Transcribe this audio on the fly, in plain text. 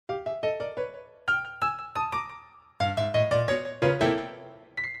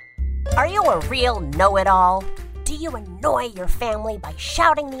Are you a real know-it-all? Do you annoy your family by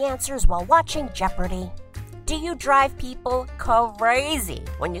shouting the answers while watching Jeopardy? Do you drive people crazy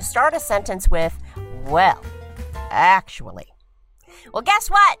when you start a sentence with, well, actually? Well, guess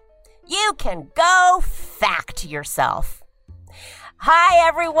what? You can go fact yourself. Hi,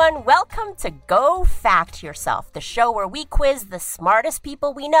 everyone. Welcome to Go Fact Yourself, the show where we quiz the smartest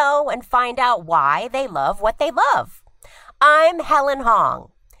people we know and find out why they love what they love. I'm Helen Hong.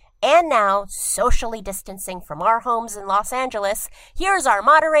 And now, socially distancing from our homes in Los Angeles, here's our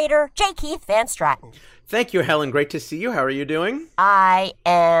moderator, J. Keith Van Straten. Thank you, Helen. Great to see you. How are you doing? I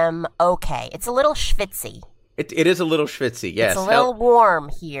am okay. It's a little schwitzy. It is a little schwitzy, yes. It's a little warm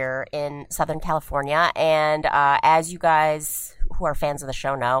here in Southern California. And as you guys who are fans of the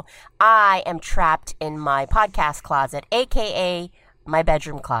show know, I am trapped in my podcast closet, a.k.a. my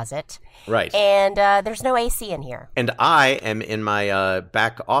bedroom closet. Right. And there's no AC in here. And I am in my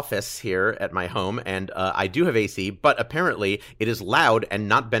back office here at my home, and I do have AC, but apparently it is loud and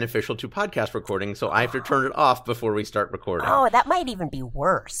not beneficial to podcast recording, so I have to turn it off before we start recording. Oh, that might even be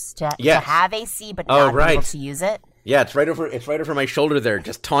worse, to have AC but not be able to use it. Yeah, it's right over my shoulder there,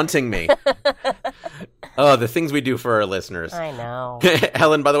 just taunting me. Oh, the things we do for our listeners. I know.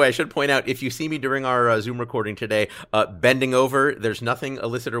 Helen, by the way, I should point out, if you see me during our Zoom recording today, bending over, there's nothing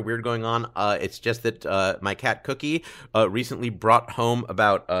illicit or weird going on. It's just that my cat Cookie recently brought home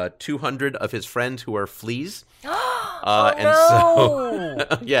about 200 of his friends who are fleas. So,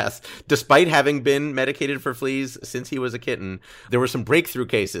 yes, despite having been medicated for fleas since he was a kitten, there were some breakthrough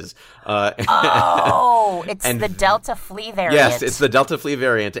cases. It's the Delta flea variant. Yes, it's the Delta flea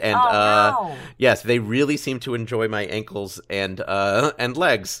variant. And yes, they really seem to enjoy my ankles and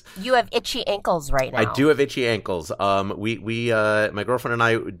legs. You have itchy ankles right now. I do have itchy ankles. My girlfriend and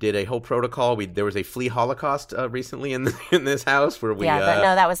I did a whole protocol. There was a flea holocaust recently in this house where we.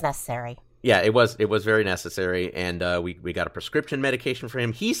 That was necessary. Yeah, it was very necessary, and we got a prescription medication for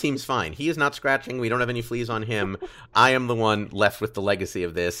him. He seems fine. He is not scratching. We don't have any fleas on him. I am the one left with the legacy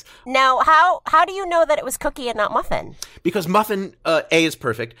of this. Now, how do you know that it was Cookie and not Muffin? Because Muffin, A, is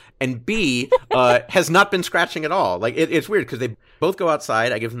perfect, and B, has not been scratching at all. Like, it's weird, because they both go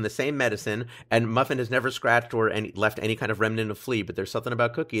outside. I give them the same medicine, and Muffin has never scratched or left any kind of remnant of flea, but there's something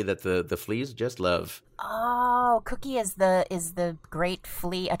about Cookie that the fleas just love. Oh, Cookie is the great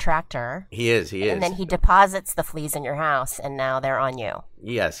flea attractor. He is. And then he deposits the fleas in your house, and now they're on you.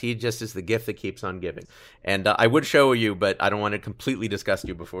 Yes, he just is the gift that keeps on giving. And I would show you, but I don't want to completely disgust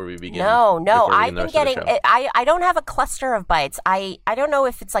you before we begin. No, I've been getting. I don't have a cluster of bites. I don't know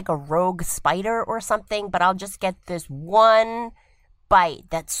if it's like a rogue spider or something, but I'll just get this one bite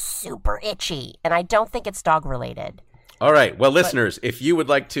that's super itchy, and I don't think it's dog related. All right. Well, listeners, if you would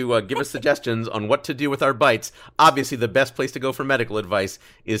like to give us suggestions on what to do with our bites, obviously the best place to go for medical advice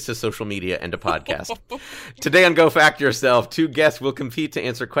is to social media and a podcast. Today on Go Fact Yourself, two guests will compete to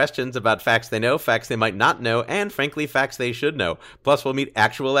answer questions about facts they know, facts they might not know, and frankly, facts they should know. Plus, we'll meet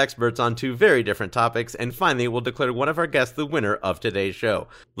actual experts on two very different topics, and finally, we'll declare one of our guests the winner of today's show.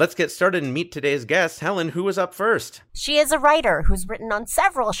 Let's get started and meet today's guest. Helen, who is up first? She is a writer who's written on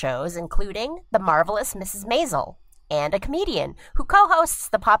several shows, including The Marvelous Mrs. Maisel, and a comedian who co-hosts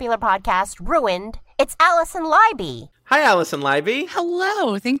the popular podcast Ruined. It's Alison Leiby. Hi, Alison Leiby.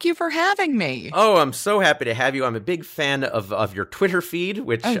 Hello. Thank you for having me. Oh, I'm so happy to have you. I'm a big fan of your Twitter feed,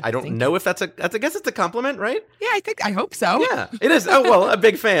 which I don't know if that's I guess it's a compliment, right? Yeah, I hope so. Yeah, it is. Oh, well, a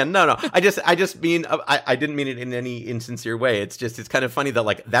big fan. No. I just mean, I didn't mean it in any insincere way. It's kind of funny that,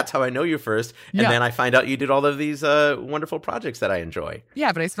 like, that's how I know you first. And then I find out you did all of these wonderful projects that I enjoy.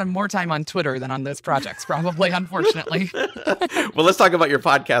 Yeah, but I spend more time on Twitter than on those projects, probably, unfortunately. Well, let's talk about your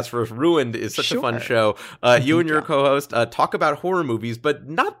podcast first. Ruined is such a fun show. You and your co-host talk about horror movies, but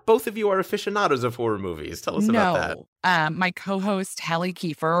not both of you are aficionados of horror movies. Tell us about that. My co-host, Hallie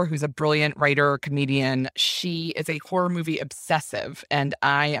Kiefer, who's a brilliant writer, comedian, she is a horror movie obsessive, and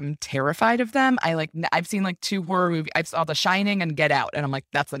I am terrified of them. I've seen like two horror movies. I saw The Shining and Get Out, and I'm like,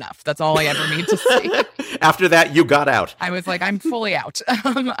 that's enough. That's all I ever need to see. After that, you got out. I was like, I'm fully out.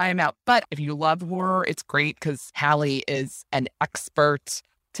 I'm out. But if you love horror, it's great because Hallie is an expert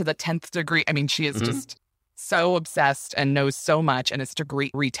to the 10th degree. I mean, she is just so obsessed and knows so much and is a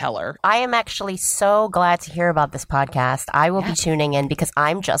great reteller. I am actually so glad to hear about this podcast. I will be tuning in because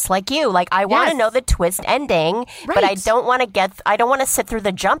I'm just like you. Like, I want to know the twist ending, but I don't want to sit through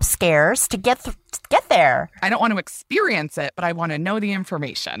the jump scares to get there. I don't want to experience it, but I want to know the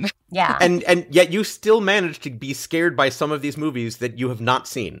information. Yeah. And yet you still manage to be scared by some of these movies that you have not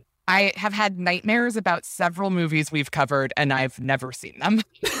seen. I have had nightmares about several movies we've covered, and I've never seen them.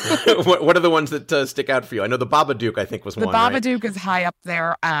 What are the ones that stick out for you? I know The Babadook, I think, was one, The Babadook is high up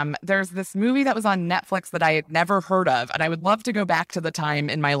there. There's this movie that was on Netflix that I had never heard of, and I would love to go back to the time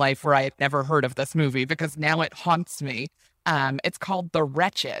in my life where I had never heard of this movie because now it haunts me. It's called The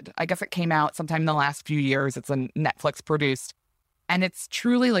Wretched. I guess it came out sometime in the last few years. It's a Netflix produced, and it's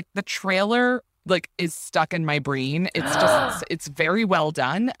truly like the trailer is stuck in my brain. It's just, it's very well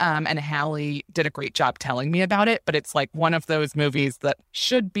done. And Hallie did a great job telling me about it, but it's like one of those movies that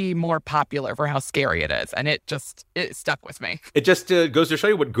should be more popular for how scary it is. And it stuck with me. It just goes to show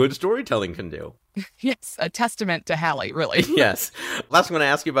you what good storytelling can do. Yes, a testament to Hallie, really. Yes. Last thing I want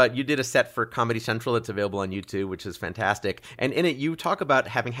to ask you about, you did a set for Comedy Central. It's available on YouTube, which is fantastic. And in it, you talk about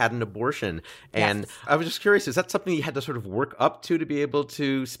having had an abortion. And yes. I was just curious, is that something you had to sort of work up to be able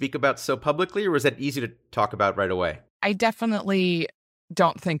to speak about so publicly, or was that easy to talk about right away? I definitely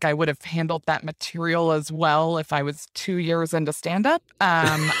don't think I would have handled that material as well if I was 2 years into stand-up.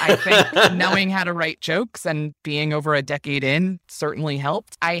 I think knowing how to write jokes and being over a decade in certainly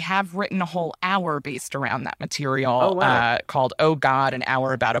helped. I have written a whole hour based around that material called Oh God, an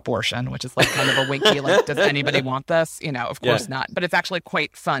Hour About Abortion, which is like kind of a winky, like, does anybody want this? Of course not. But it's actually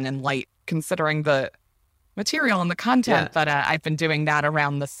quite fun and light considering the material and the content that I've been doing that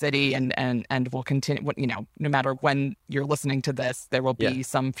around the city and will continue, no matter when you're listening to this, there will be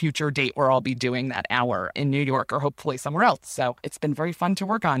some future date where I'll be doing that hour in New York or hopefully somewhere else. So it's been very fun to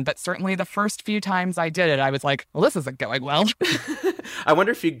work on. But certainly the first few times I did it, I was like, well, this isn't going well. I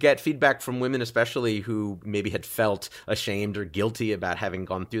wonder if you get feedback from women, especially who maybe had felt ashamed or guilty about having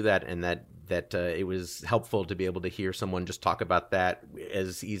gone through that, and that it was helpful to be able to hear someone just talk about that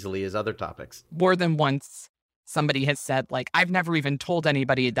as easily as other topics. More than once, somebody has said, like, I've never even told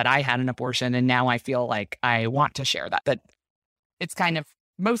anybody that I had an abortion, and now I feel like I want to share that. That it's kind of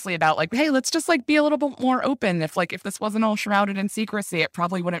mostly about like, hey, let's just like be a little bit more open. If this wasn't all shrouded in secrecy, it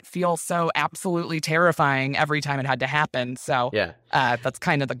probably wouldn't feel so absolutely terrifying every time it had to happen. So that's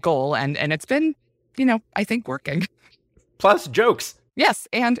kind of the goal. And it's been, I think working. Plus jokes. Yes,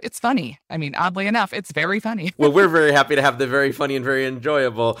 and it's funny. I mean, oddly enough, it's very funny. Well, we're very happy to have the very funny and very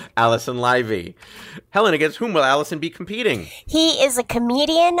enjoyable Alison Leiby. Helen, against whom will Alison be competing? He is a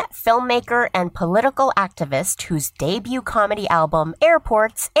comedian, filmmaker, and political activist whose debut comedy album,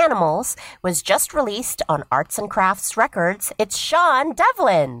 Airports, Animals, was just released on Arts and Crafts Records. It's Seán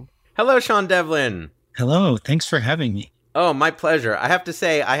Devlin. Hello, Seán Devlin. Hello, thanks for having me. Oh, my pleasure. I have to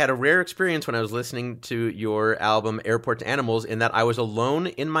say, I had a rare experience when I was listening to your album, Airport to Animals, in that I was alone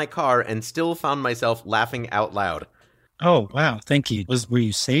in my car and still found myself laughing out loud. Oh, wow. Thank you. Were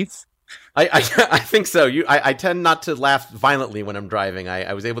you safe? I think so. I tend not to laugh violently when I'm driving.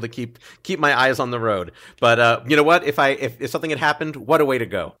 I was able to keep my eyes on the road. But you know what? If something had happened, what a way to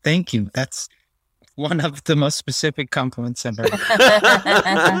go. Thank you. That's one of the most specific compliments I've heard.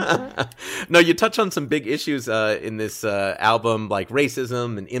 No, you touch on some big issues in this album, like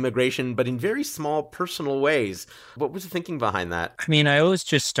racism and immigration, but in very small personal ways. What was the thinking behind that? I mean, I always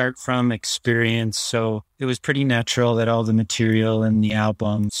just start from experience, so it was pretty natural that all the material in the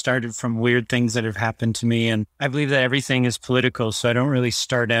album started from weird things that have happened to me. And I believe that everything is political, so I don't really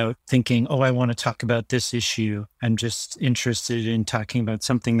start out thinking, oh, I want to talk about this issue. I'm just interested in talking about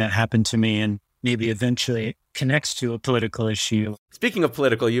something that happened to me, and maybe eventually it connects to a political issue. Speaking of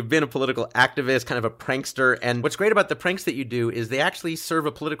political, you've been a political activist, kind of a prankster. And what's great about the pranks that you do is they actually serve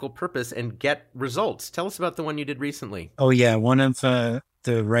a political purpose and get results. Tell us about the one you did recently. Oh, yeah. One of the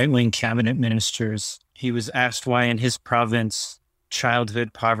right-wing cabinet ministers, he was asked why in his province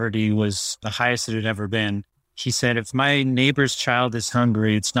childhood poverty was the highest it had ever been. He said, if my neighbor's child is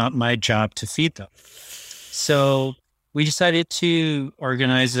hungry, it's not my job to feed them. So we decided to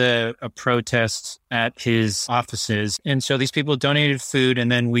organize a protest at his offices. And so these people donated food, and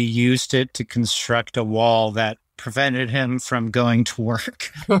then we used it to construct a wall that prevented him from going to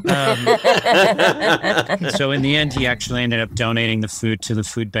work. So in the end, he actually ended up donating the food to the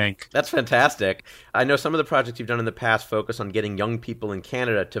food bank. That's fantastic. I know some of the projects you've done in the past focus on getting young people in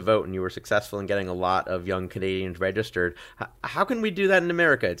Canada to vote, and you were successful in getting a lot of young Canadians registered. How can we do that in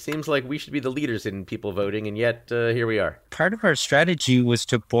America? It seems like we should be the leaders in people voting, and yet here we are. Part of our strategy was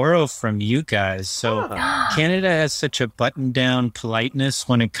to borrow from you guys. So Canada has such a buttoned-down politeness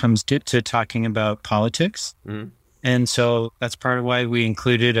when it comes to talking about politics. Mm-hmm. And so that's part of why we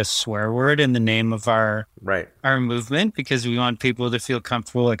included a swear word in the name of our movement, because we want people to feel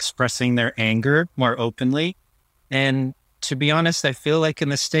comfortable expressing their anger more openly. And to be honest, I feel like in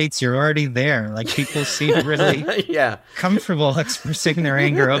the States, you're already there. Like people seem really comfortable expressing their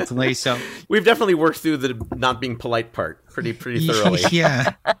anger openly. So we've definitely worked through the not being polite part pretty thoroughly.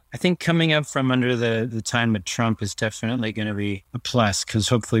 Yeah. I think coming up from under the time of Trump is definitely going to be a plus, because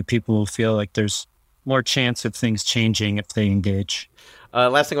hopefully people will feel like there's more chance of things changing if they engage.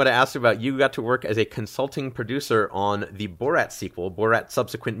 Last thing I want to ask you about, you got to work as a consulting producer on the Borat sequel, Borat's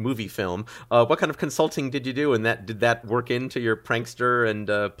subsequent movie film. What kind of consulting did you do, and did that work into your prankster and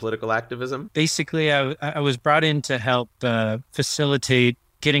political activism? Basically, I was brought in to help facilitate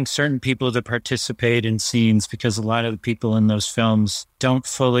getting certain people to participate in scenes, because a lot of the people in those films don't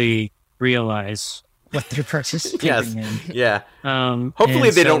fully realize what they're participating in. Yeah.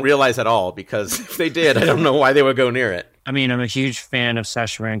 Hopefully they don't realize at all, because if they did, I don't know why they would go near it. I mean, I'm a huge fan of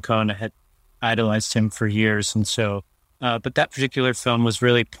Sacha Baron Cohen. I had idolized him for years. And so, but that particular film was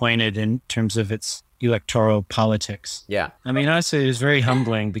really pointed in terms of its electoral politics. Yeah. I mean, honestly, it was very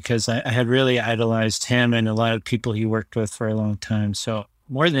humbling, because I had really idolized him and a lot of people he worked with for a long time. So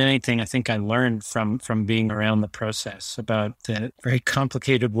more than anything, I think I learned from being around the process about the very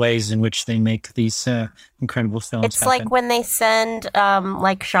complicated ways in which they make these incredible films It's happen. like when they send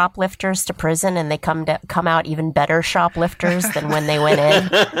like shoplifters to prison and they come out even better shoplifters than when they went in.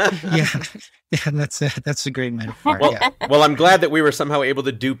 Yeah, that's a great metaphor. Well, I'm glad that we were somehow able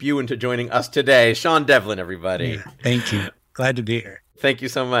to dupe you into joining us today. Seán Devlin, everybody. Yeah, thank you. Glad to be here. Thank you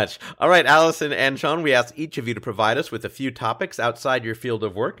so much. All right, Alison and Seán, we asked each of you to provide us with a few topics outside your field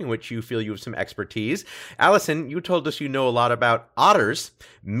of work in which you feel you have some expertise. Alison, you told us you know a lot about otters,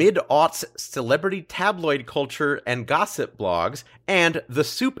 mid-aughts celebrity tabloid culture and gossip blogs, and the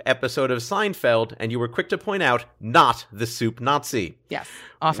soup episode of Seinfeld, and you were quick to point out, not the soup Nazi. Yes,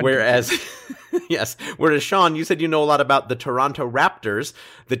 often. Whereas Seán, you said you know a lot about the Toronto Raptors,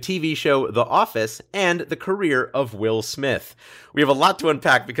 the TV show The Office, and the career of Will Smith. We have a lot to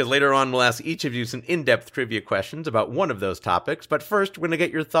unpack, because later on we'll ask each of you some in-depth trivia questions about one of those topics. But first, we're going to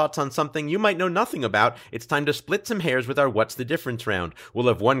get your thoughts on something you might know nothing about. It's time to split some hairs with our What's the Difference round. We'll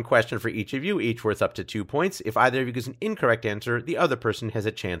have one question for each of you, each worth up to 2 points. If either of you gives an incorrect answer, the other person has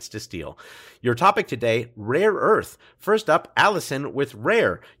a chance to steal. Your topic today, rare earth. First up, Alison with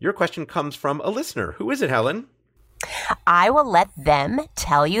rare. Your question comes from a listener. Who is it, Helen? I will let them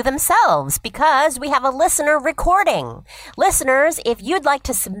tell you themselves, because we have a listener recording. Listeners, if you'd like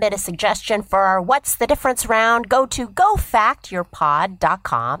to submit a suggestion for our What's the Difference round, go to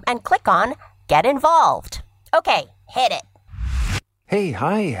gofactyourpod.com and click on Get Involved. Okay, hit it. Hey,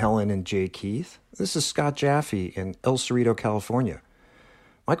 hi, Helen and Jay Keith. This is Scott Jaffe in El Cerrito, California.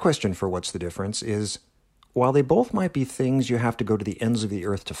 My question for What's the Difference is, while they both might be things you have to go to the ends of the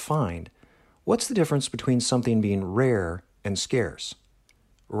earth to find, what's the difference between something being rare and scarce?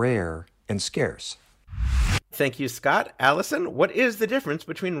 Rare and scarce. Thank you, Scott. Alison, what is the difference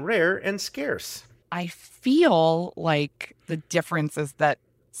between rare and scarce? I feel like the difference is that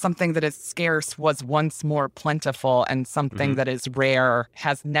something that is scarce was once more plentiful, and something that is rare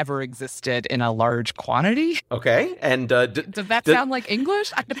has never existed in a large quantity. Okay, and does that sound like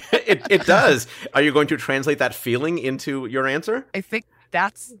English? It does. Are you going to translate that feeling into your answer? I think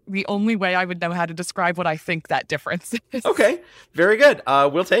that's the only way I would know how to describe what I think that difference is. Okay, very good.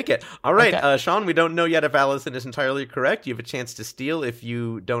 We'll take it. All right, Okay. Seán, we don't know yet if Alison is entirely correct. You have a chance to steal if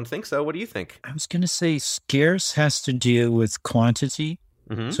you don't think so. What do you think? I was going to say scarce has to do with quantity.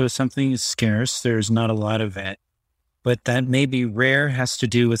 So if something is scarce, there's not a lot of it. But that maybe rare has to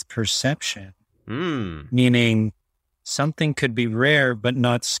do with perception, meaning something could be rare but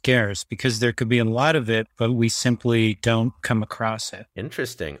not scarce, because there could be a lot of it, but we simply don't come across it.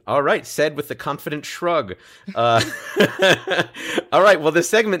 Interesting. All right, said with the confident shrug. All right, well, this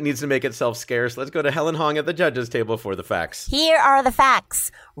segment needs to make itself scarce. Let's go to Helen Hong at the judges' table for the facts. Here are the facts.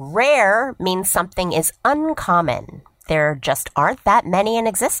 Rare means something is uncommon. There just aren't that many in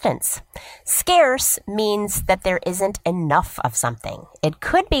existence. Scarce means that there isn't enough of something. It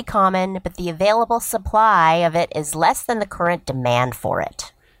could be common, but the available supply of it is less than the current demand for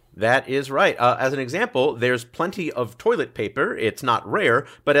it. That is right. As an example, there's plenty of toilet paper. It's not rare,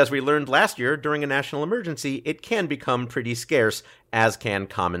 but as we learned last year during a national emergency, it can become pretty scarce, as can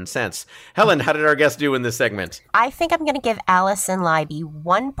common sense. Helen, how did our guest do in this segment? I think I'm going to give Alison Leiby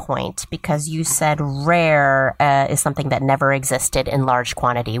 1 point, because you said rare is something that never existed in large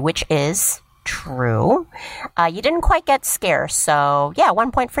quantity, which is true. You didn't quite get scarce, so yeah,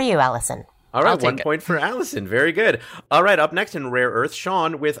 1 point for you, Alison. All right, 1 point for Alison. Very good. All right, up next in Rare Earth,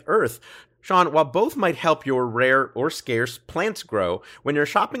 Seán with Earth. Seán, while both might help your rare or scarce plants grow, when you're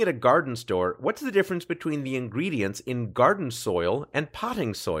shopping at a garden store, what's the difference between the ingredients in garden soil and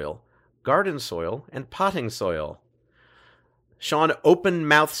potting soil? Garden soil and potting soil. Seán, open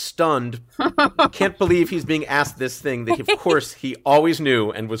mouth stunned, can't believe he's being asked this thing that, of course, he always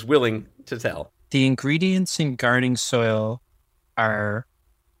knew and was willing to tell. The ingredients in gardening soil are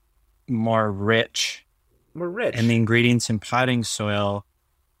more rich. More rich. And the ingredients in potting soil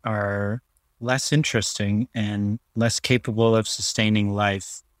are less interesting and less capable of sustaining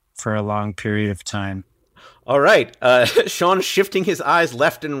life for a long period of time. All right. Sean shifting his eyes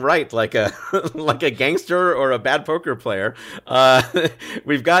left and right like a like a gangster or a bad poker player.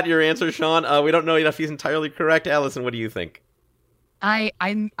 We've got your answer, Sean. We don't know if he's entirely correct. Alison, what do you think? I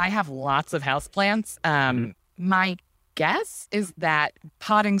have lots of houseplants. My guess is that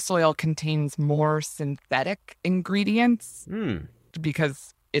potting soil contains more synthetic ingredients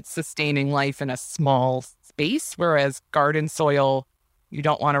because it's sustaining life in a small space, whereas garden soil, you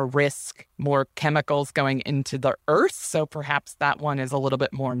don't want to risk more chemicals going into the earth. So perhaps that one is a little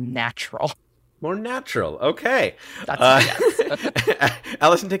bit more natural. More natural. Okay. That's my guess.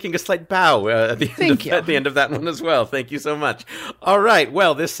 Alison taking a slight bow at the end of that one as well. Thank you so much. All right.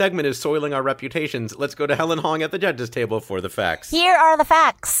 Well, this segment is soiling our reputations. Let's go to Helen Hong at the judges' table for the facts. Here are the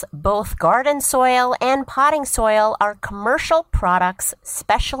facts. Both garden soil and potting soil are commercial products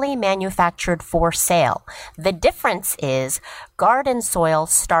specially manufactured for sale. The difference is garden soil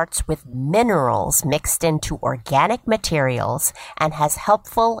starts with minerals mixed into organic materials and has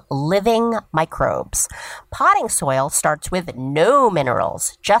helpful living microbes. Potting soil starts with no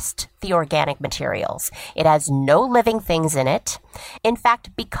minerals, just the organic materials. It has no living things in it. In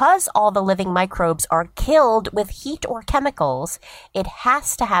fact, because all the living microbes are killed with heat or chemicals, it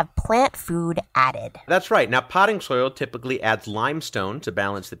has to have plant food added. That's right. Now, potting soil typically adds limestone to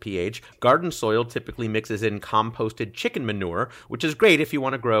balance the pH. Garden soil typically mixes in composted chicken manure, which is great if you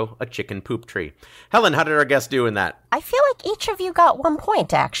want to grow a chicken poop tree. Helen, how did our guests do in that? I feel like each of you got 1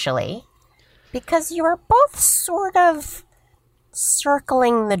 point, actually, because you were both sort of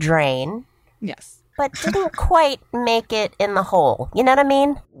circling the drain. Yes. But didn't quite make it in the hole. You know what I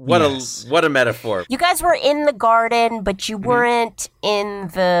mean? What a metaphor. You guys were in the garden, but you weren't in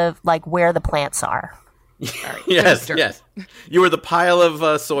the, where the plants are. Yes. You were the pile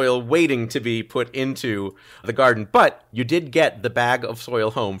of soil waiting to be put into the garden, but you did get the bag of soil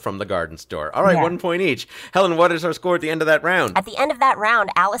home from the garden store. All right, 1 point each. Helen, what is our score at the end of that round? At the end of that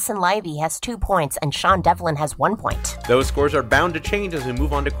round, Alison Leiby has 2 points and Seán Devlin has 1 point. Those scores are bound to change as we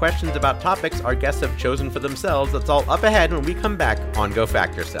move on to questions about topics our guests have chosen for themselves. That's all up ahead when we come back on Go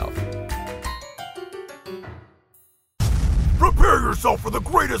Fact Yourself. Prepare yourself for the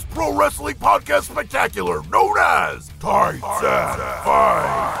greatest pro wrestling podcast spectacular known as Tights and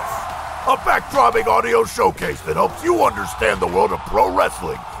Fights. A backdropping audio showcase that helps you understand the world of pro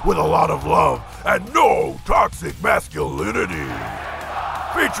wrestling with a lot of love and no toxic masculinity.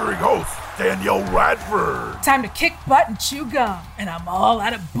 Featuring host Danielle Radford. Time to kick butt and chew gum, and I'm all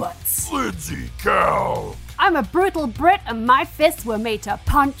out of butts. Lindsay Cal. I'm a brutal Brit and my fists were made to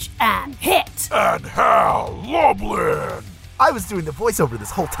punch and hit. And Hal Lublin. I was doing the voiceover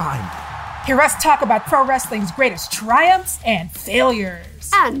this whole time. Hear us talk about pro wrestling's greatest triumphs and failures.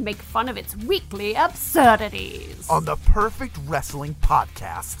 And make fun of its weekly absurdities. On the Perfect Wrestling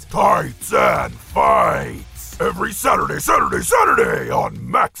Podcast. Tights and Fights. Every Saturday on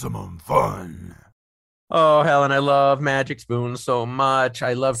Maximum Fun. Oh, Helen, I love Magic Spoon so much.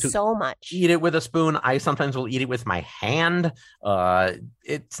 I love to eat it with a spoon. I sometimes will eat it with my hand.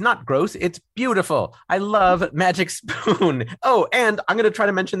 It's not gross. It's beautiful. I love Magic Spoon. Oh, and I'm going to try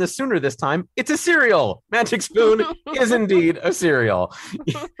to mention this sooner this time. It's a cereal. Magic Spoon is indeed a cereal.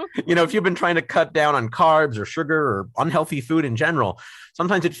 You know, if you've been trying to cut down on carbs or sugar or unhealthy food in general,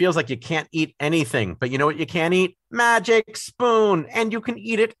 sometimes it feels like you can't eat anything. But you know what you can eat? Magic Spoon. And you can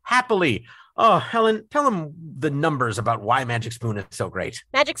eat it happily. Oh, Helen, tell them the numbers about why Magic Spoon is so great.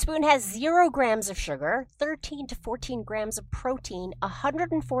 Magic Spoon has 0 grams of sugar, 13 to 14 grams of protein,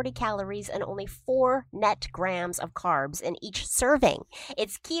 140 calories, and only 4 net grams of carbs in each serving.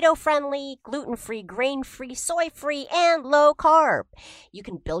 It's keto-friendly, gluten-free, grain-free, soy-free, and low-carb. You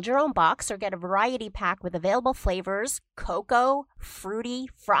can build your own box or get a variety pack with available flavors: cocoa, fruity,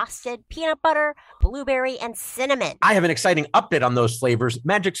 frosted, peanut butter, blueberry, and cinnamon. I have an exciting update on those flavors.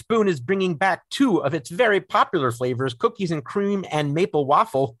 Magic Spoon is bringing back 2 of its very popular flavors, cookies and cream and maple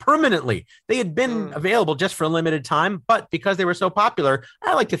waffle, permanently. They had been available just for a limited time, but because they were so popular,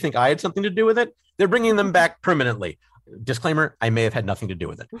 I like to think I had something to do with it. They're bringing them back permanently. Disclaimer, I may have had nothing to do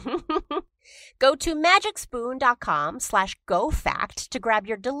with it. Go to magicspoon.com/GoFact to grab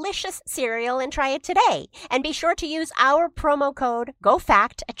your delicious cereal and try it today. And be sure to use our promo code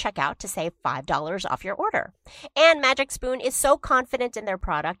GoFact at checkout to save $5 off your order. And Magic Spoon is so confident in their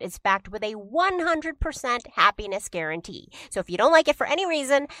product, it's backed with a 100% happiness guarantee. So if you don't like it for any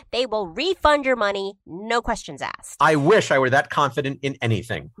reason, they will refund your money, no questions asked. I wish I were that confident in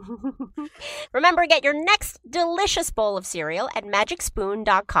anything. Remember, get your next delicious bowl of cereal at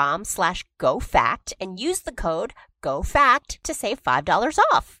magicspoon.com/GoFact and use the code GoFact to save $5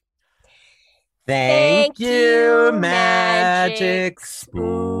 off. Thank you, Magic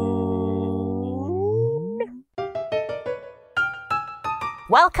Spoon.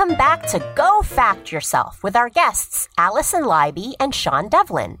 Welcome back to Go Fact Yourself with our guests, Alison Leiby and Seán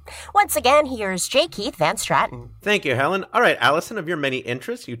Devlin. Once again, here's J. Keith Van Stratton. Thank you, Helen. All right, Alison, of your many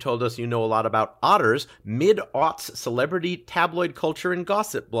interests, you told us you know a lot about otters, mid-aughts celebrity tabloid culture and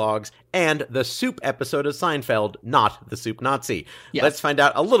gossip blogs, and the Soup episode of Seinfeld, not the Soup Nazi. Yes. Let's find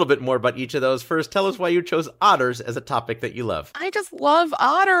out a little bit more about each of those. First, tell us why you chose otters as a topic that you love. I just love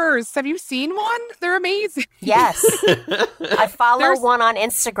otters. Have you seen one? They're amazing. Yes. I follow one on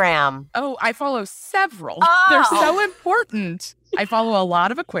Instagram. Oh, I follow several. Oh. They're so important. I follow a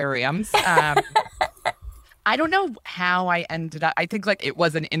lot of aquariums. I don't know how I ended up. I think like it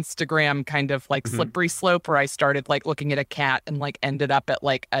was an Instagram kind of like slippery slope where I started like looking at a cat and like ended up at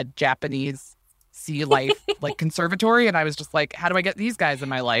like a Japanese sea life like conservatory, and I was just like, how do I get these guys in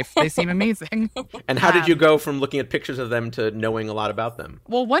my life? They seem amazing. And how did you go from looking at pictures of them to knowing a lot about them?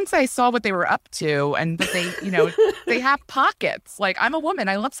 Well, once I saw what they were up to and that they, you know, they have pockets. Like, I'm a woman.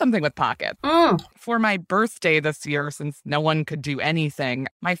 I love something with pockets. For my birthday this year, since no one could do anything,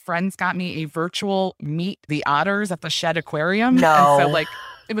 my friends got me a virtual Meet the Otters at the Shed Aquarium. No. And so, like,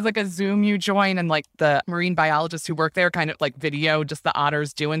 it was like a Zoom you join, and like the marine biologists who work there kind of like video just the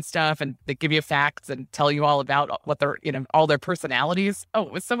otters doing stuff, and they give you facts and tell you all about what their, you know, all their personalities. Oh,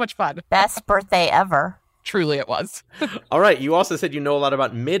 it was so much fun. Best birthday ever. Truly it was. All right. You also said you know a lot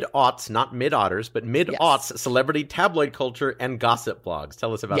about mid-aughts, not mid-otters, but mid-aughts celebrity tabloid culture and gossip blogs.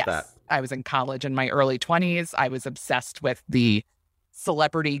 Tell us about that. I was in college in my early 20s. I was obsessed with the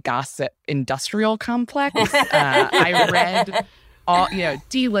celebrity gossip industrial complex. I read all, you know,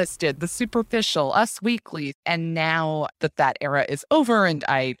 Delisted, The Superficial, Us Weekly. And now that era is over and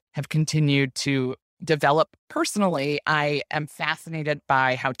I have continued to develop personally, I am fascinated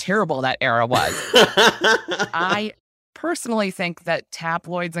by how terrible that era was. I personally think that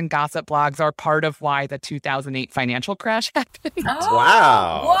tabloids and gossip blogs are part of why the 2008 financial crash happened.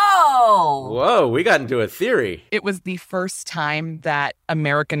 Wow. Whoa, we got into a theory. It was the first time that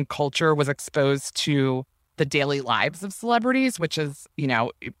American culture was exposed to the daily lives of celebrities, which is, you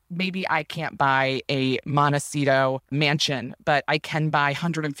know, maybe I can't buy a Montecito mansion, but I can buy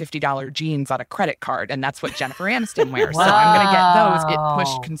 $150 jeans on a credit card. And that's what Jennifer Aniston wears. So I'm going to get those. It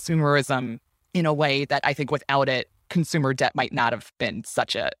pushed consumerism in a way that I think without it, consumer debt might not have been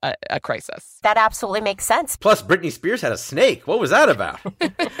such a crisis. That absolutely makes sense. Plus, Britney Spears had a snake. What was that about?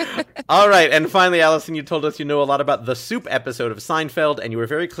 All right. And finally, Alison, you told us you know a lot about the Soup episode of Seinfeld, and you were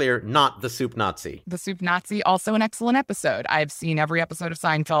very clear, not the Soup Nazi. The Soup Nazi, also an excellent episode. I've seen every episode of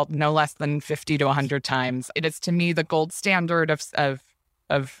Seinfeld no less than 50 to 100 times. It is, to me, the gold standard of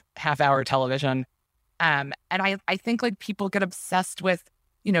half-hour television. And I think, like, people get obsessed with,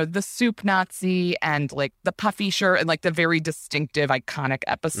 you know, the Soup Nazi and like the puffy shirt and like the very distinctive, iconic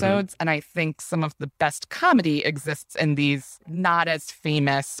episodes. And I think some of the best comedy exists in these not as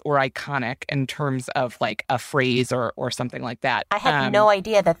famous or iconic in terms of like a phrase or something like that. I had no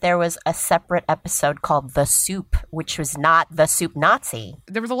idea that there was a separate episode called The Soup, which was not the Soup Nazi.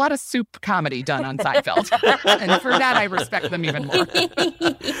 There was a lot of soup comedy done on Seinfeld. And for that, I respect them even more.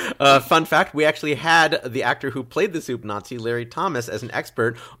 Fun fact, we actually had the actor who played the Soup Nazi, Larry Thomas, as an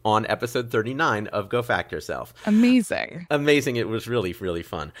expert on episode 39 of Go Fact Yourself. Amazing. It was really, really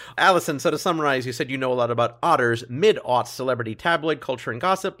fun. Alison, so to summarize, you said you know a lot about otters, mid-aughts celebrity tabloid culture and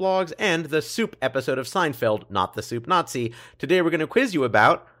gossip blogs, and the Soup episode of Seinfeld, not the Soup Nazi. Today we're going to quiz you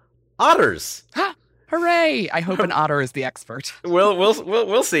about otters. Hooray! I hope an otter is the expert.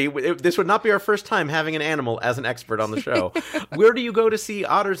 We'll see. This would not be our first time having an animal as an expert on the show. Where do you go to see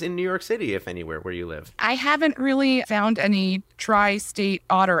otters in New York City, if anywhere, where you live? I haven't really found any tri-state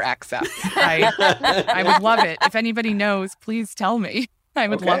otter access. I would love it. If anybody knows, please tell me. I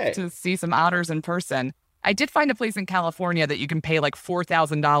would love to see some otters in person. I did find a place in California that you can pay like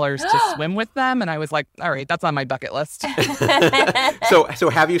 $4,000 to swim with them. And I was like, all right, that's on my bucket list. So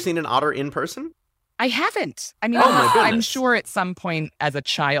have you seen an otter in person? I haven't. I mean, Oh, my goodness. I'm sure at some point as a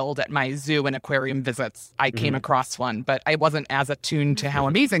child at my zoo and aquarium visits, I came across one, but I wasn't as attuned to how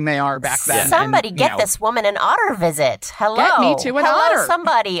amazing they are back then. Somebody and, get this woman an otter visit. Hello. Get me to an otter.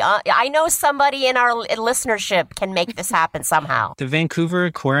 Somebody. I know somebody in our listenership can make this happen somehow. The Vancouver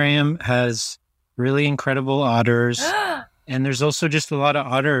Aquarium has really incredible otters. And there's also just a lot of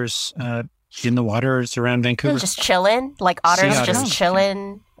otters in the waters around Vancouver. Just chilling? Like otters Sea just otters.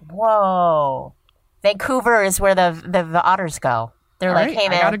 chilling? Whoa. Vancouver is where the otters go. They're All like, right, hey, I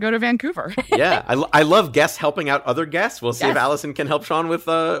man. gotta go to Vancouver. Yeah, I love guests helping out other guests. We'll see if Yes. Alison can help Sean with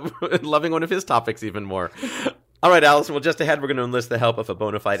loving one of his topics even more. All right, Alison, well, just ahead, we're going to enlist the help of a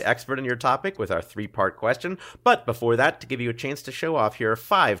bona fide expert in your topic with our 3-part question. But before that, to give you a chance to show off, here are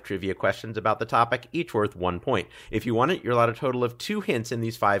 5 trivia questions about the topic, each worth 1 point. If you want it, you're allowed a total of 2 hints in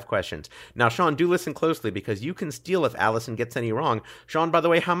these 5 questions. Now, Sean, do listen closely because you can steal if Alison gets any wrong. Sean, by the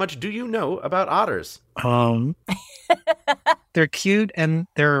way, how much do you know about otters? They're cute and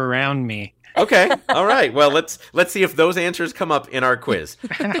they're around me. Okay. All right. Well, let's see if those answers come up in our quiz.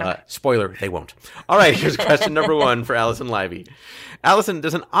 Spoiler, they won't. All right. Here's question number 1 for Alison Leiby. Alison,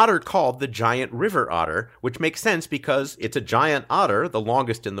 there's an otter called the giant river otter, which makes sense because it's a giant otter, the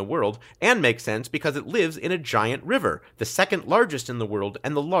longest in the world, and makes sense because it lives in a giant river, the second largest in the world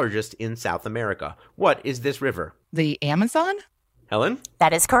and the largest in South America. What is this river? The Amazon? Helen?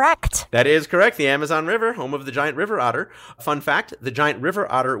 That is correct. That is correct. The Amazon River, home of the giant river otter. Fun fact, the giant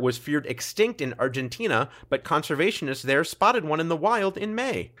river otter was feared extinct in Argentina, but conservationists there spotted one in the wild in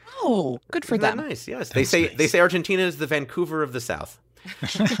May. Oh, good for Isn't that them. nice? Yes. They say Argentina is the Vancouver of the South.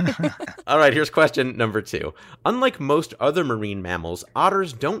 All right, here's question number 2. Unlike most other marine mammals,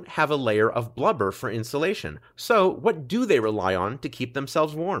 otters don't have a layer of blubber for insulation. So, what do they rely on to keep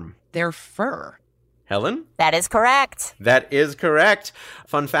themselves warm? Their fur. Helen? That is correct. That is correct.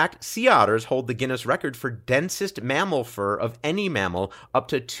 Fun fact, sea otters hold the Guinness record for densest mammal fur of any mammal, up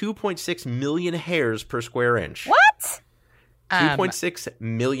to 2.6 million hairs per square inch. What? 2.6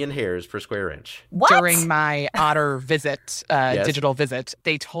 million hairs per square inch. What? During my otter visit, Yes. digital visit,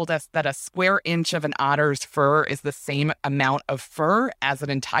 they told us that a square inch of an otter's fur is the same amount of fur as an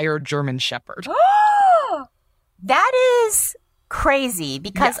entire German Shepherd. That is crazy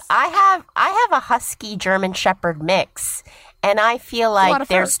because Yes. I have a husky German Shepherd mix, and I feel lot like of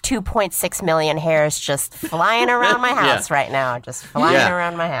fur. there's 2.6 million hairs just flying around my house right now, just flying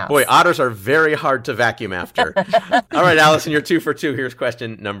around my house. Boy, otters are very hard to vacuum after. All right, Alison, you're 2 for 2. Here's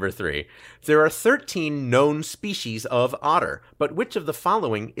question number 3. There are 13 known species of otter, but which of the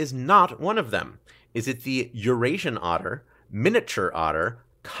following is not one of them? Is it the Eurasian otter, miniature otter,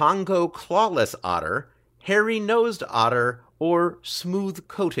 Congo clawless otter, hairy-nosed otter, or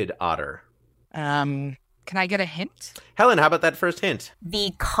smooth-coated otter? Can I get a hint? Helen, how about that first hint?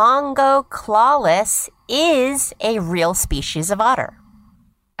 The Congo clawless is a real species of otter.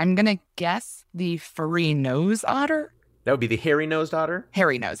 I'm going to guess the furry nose otter? That would be the hairy-nosed otter?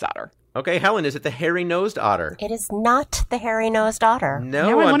 Hairy nose otter. Okay, Helen, is it the hairy-nosed otter? It is not the hairy-nosed otter.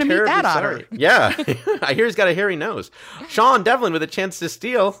 No, Now I I'm wanna meet terribly that otter. sorry. Yeah, I hear he's got a hairy nose. Sean Devlin with a chance to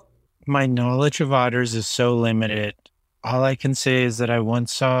steal. My knowledge of otters is so limited. All I can say is that I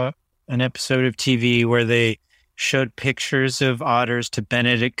once saw an episode of TV where they showed pictures of otters to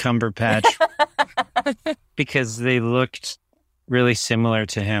Benedict Cumberbatch because they looked really similar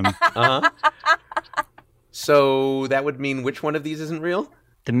to him. Uh-huh. So that would mean which one of these isn't real?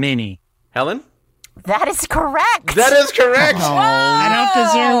 The mini. Helen? That is correct. That is correct. Oh, I don't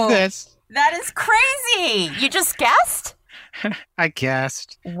deserve this. That is crazy. You just guessed? I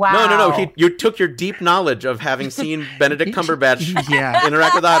guessed. Wow. No. You took your deep knowledge of having seen Benedict Cumberbatch Yeah.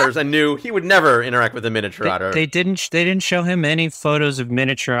 interact with otters and knew he would never interact with a miniature otter. They didn't show him any photos of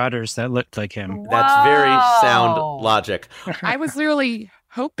miniature otters that looked like him. That's very sound Whoa. logic. I was really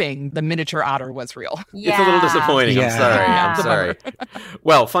hoping the miniature otter was real. It's a little disappointing. Yeah. I'm Yeah. sorry.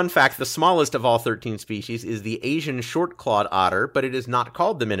 Well, fun fact, the smallest of all 13 species is the Asian short-clawed otter, but it is not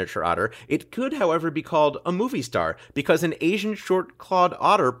called the miniature otter. It could, however, be called a movie star because an Asian short-clawed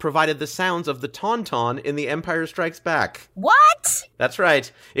otter provided the sounds of the tauntaun in The Empire Strikes Back. What? That's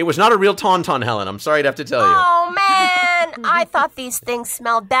right. It was not a real tauntaun, Helen. I'm sorry to have to tell you. Oh, man. I thought these things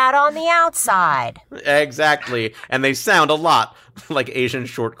smelled bad on the outside. Exactly. And they sound a lot like Asian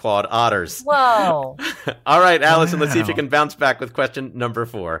short-clawed otters. Whoa. All right, Alison, let's see if you Wow. can bounce back with question number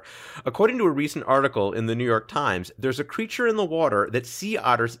 4. According to a recent article in the New York Times, there's a creature in the water that sea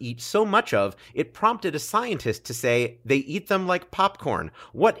otters eat so much of, it prompted a scientist to say they eat them like popcorn.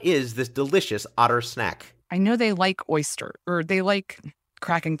 What is this delicious otter snack? I know they like oyster, or they like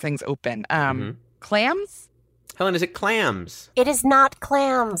cracking things open. Clams? Helen, is it clams? It is not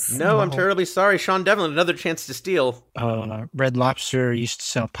clams. No, I'm terribly sorry. Sean Devlin, another chance to steal. Red Lobster used to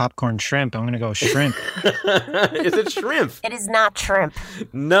sell popcorn shrimp. I'm going to go shrimp. Is it shrimp? It is not shrimp.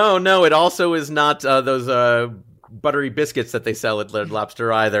 No, it also is not those buttery biscuits that they sell at Red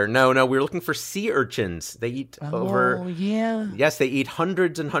Lobster either. No, we're looking for sea urchins. They eat Oh, yeah. Yes, they eat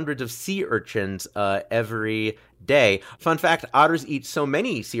hundreds and hundreds of sea urchins every day. Fun fact, otters eat so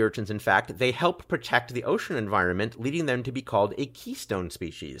many sea urchins, in fact, they help protect the ocean environment, leading them to be called a keystone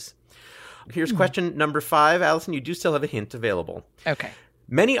species. Here's question number 5. Alison, you do still have a hint available. Okay.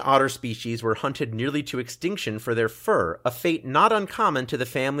 Many otter species were hunted nearly to extinction for their fur, a fate not uncommon to the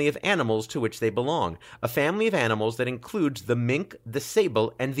family of animals to which they belong, a family of animals that includes the mink, the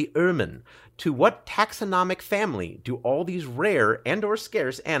sable, and the ermine. To what taxonomic family do all these rare and or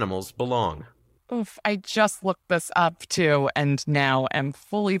scarce animals belong? Oof, I just looked this up too, and now am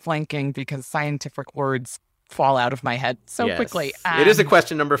fully blanking because scientific words fall out of my head so quickly. It is a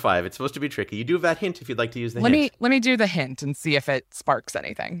question number 5. It's supposed to be tricky. You do have that hint if you'd like to use the hint. Let me do the hint and see if it sparks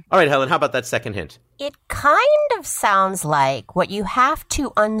anything. All right, Helen, how about that second hint? It kind of sounds like what you have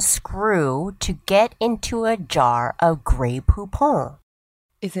to unscrew to get into a jar of Grey Poupon.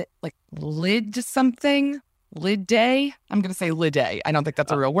 Is it like lid something? Lid day? I'm going to say lid day. I don't think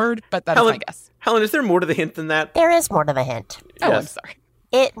that's a real word, but that's my guess. Helen, is there more to the hint than that? There is more to the hint. Oh, yes. I'm sorry.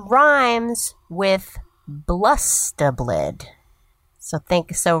 It rhymes with blustablid. So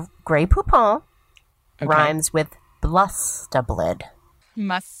Grey Poupon rhymes with blustablid.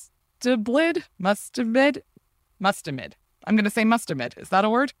 Mustamid. I'm going to say mustamid. Is that a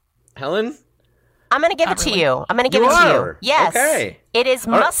word? Helen? I'm going to give it to you. I'm going to give it to you. Yes. Okay. It is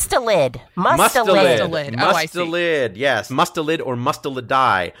mustelid. Mustelid. Oh, I see. Mustelid, yes. Mustelid or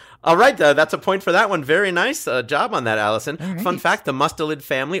mustelidae. All right, that's a point for that one. Very nice job on that, Alison. Right. Fun fact, the mustelid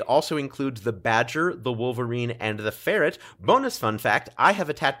family also includes the badger, the wolverine, and the ferret. Bonus fun fact, I have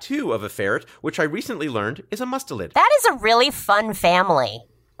a tattoo of a ferret, which I recently learned is a mustelid. That is a really fun family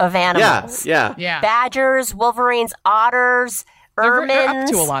of animals. Yeah. Badgers, wolverines, otters, ermines. They're up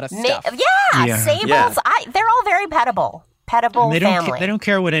to a lot of stuff. Sables. Yeah. They're all very petable. Family. They don't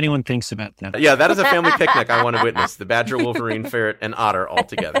care what anyone thinks about them. Yeah, that is a family picnic I want to witness. The badger, wolverine, ferret, and otter all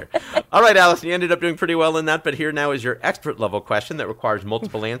together. All right, Alison, you ended up doing pretty well in that, but here now is your expert level question that requires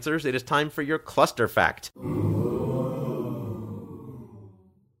multiple answers. It is time for your cluster fact. We'll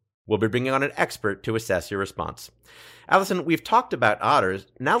be bringing on an expert to assess your response. Alison, we've talked about otters.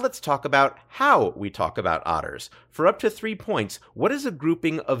 Now let's talk about how we talk about otters. For up to 3 points, what is a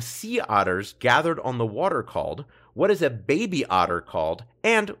grouping of sea otters gathered on the water called? What is a baby otter called?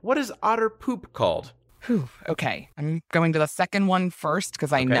 And what is otter poop called? Okay, I'm going to the second one first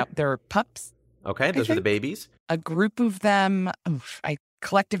because I know they're pups. Okay, those are the babies. A group of them.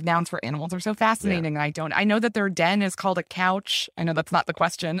 Collective nouns for animals are so fascinating. Yeah. I know that their den is called a couch. I know that's not the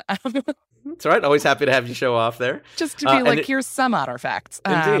question. It's all right. Always happy to have you show off there. Just to be here's some otter facts.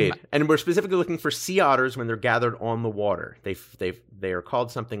 Indeed. And we're specifically looking for sea otters when they're gathered on the water. They are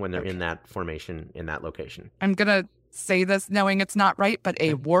called something when they're in that formation, in that location. I'm going to say this knowing it's not right, but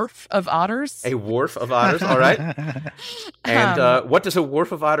a wharf of otters. A wharf of otters, all right. And what does a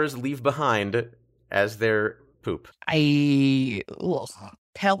wharf of otters leave behind as their poop?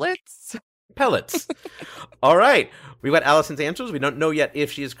 Pellets? Pellets. All right. We've got Alison's answers. We don't know yet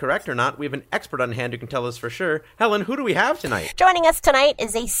if she is correct or not. We have an expert on hand who can tell us for sure. Helen, who do we have tonight? Joining us tonight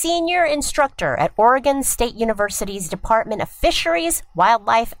is a senior instructor at Oregon State University's Department of Fisheries,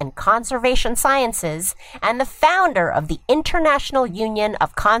 Wildlife, and Conservation Sciences, and the founder of the International Union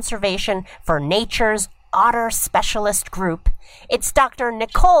of Conservation for Nature's Otter Specialist Group. It's Dr.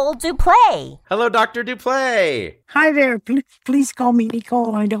 Nicole Duplay. Hello, Dr. Duplay. Hi there. Please call me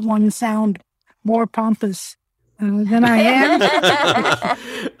Nicole. I don't want to sound more pompous than I am. I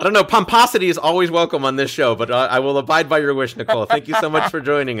don't know. Pomposity is always welcome on this show, but I will abide by your wish, Nicole. Thank you so much for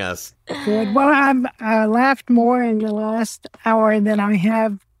joining us. Good. Well, I've laughed more in the last hour than I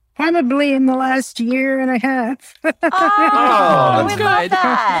have probably in the last year and a half. We love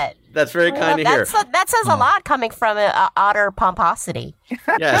that. That's very kind to hear. That says a lot coming from otter pomposity.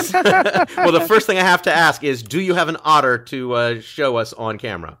 Yes. Well, the first thing I have to ask is, do you have an otter to show us on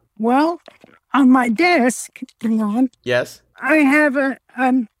camera? Well, on my desk, yes, I have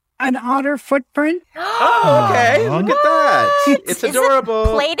an otter footprint. Oh, okay. Look at that. It's adorable. Is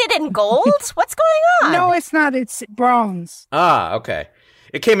it plated in gold? What's going on? No, it's not. It's bronze. Ah, okay.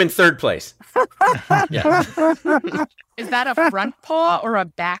 It came in third place. Yes. Is that a front paw or a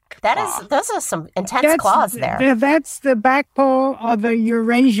back paw? Those are some intense claws there. That's the back paw of a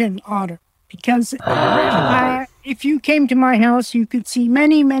Eurasian otter. Because if you came to my house, you could see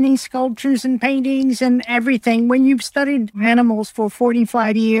many, many sculptures and paintings and everything. When you've studied animals for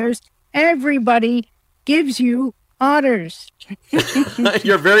 45 years, everybody gives you otters.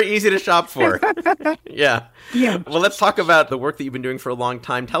 You're very easy to shop for. Yeah. Yeah. Well, let's talk about the work that you've been doing for a long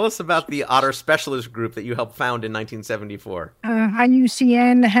time. Tell us about the Otter Specialist Group that you helped found in 1974.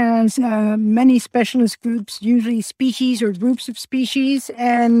 IUCN has many specialist groups, usually species or groups of species,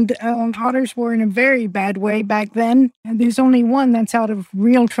 and otters were in a very bad way back then. And there's only one that's out of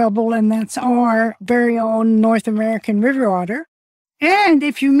real trouble, and that's our very own North American river otter. And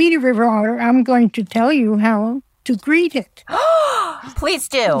if you meet a river otter, I'm going to tell you how to greet it. Please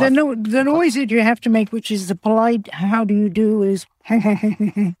do. The noise that you have to make, which is the polite how do you do, is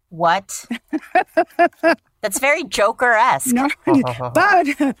What? That's very Joker-esque. no,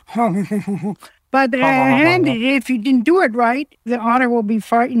 but and if you didn't do it right, the otter will be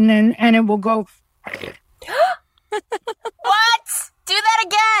frightened and it will go. What? Do that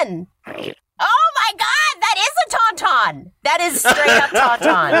again. Oh my God, that is a tauntaun. That is straight up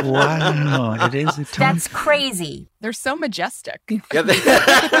tauntaun. Wow, it is a That's crazy. They're so majestic. Yeah,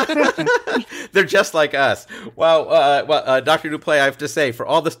 they're just like us. Well, Dr. Duplay, I have to say, for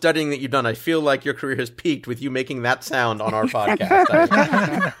all the studying that you've done, I feel like your career has peaked with you making that sound on our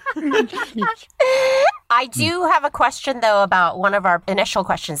podcast. I do have a question, though, about one of our initial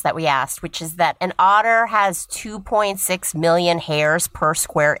questions that we asked, which is that an otter has 2.6 million hairs per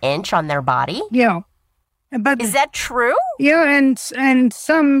square inch on their body. Yeah. But is that true? Yeah, and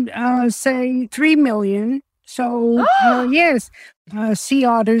some say 3 million. So, yes, sea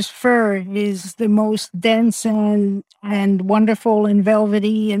otter's fur is the most dense and wonderful and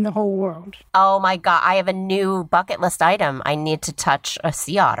velvety in the whole world. Oh, my God. I have a new bucket list item. I need to touch a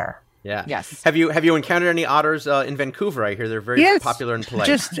sea otter. Yeah. Yes. Have you encountered any otters in Vancouver? I hear they're very popular and polite.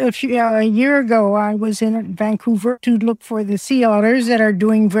 Just a year ago, I was in Vancouver to look for the sea otters that are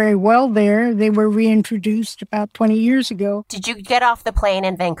doing very well there. They were reintroduced about 20 years ago. Did you get off the plane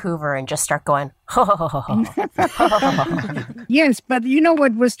in Vancouver and just start going, ho, ho, ho, ho, ho? Yes, but you know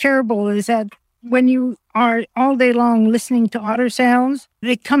what was terrible is that when you are all day long listening to otter sounds,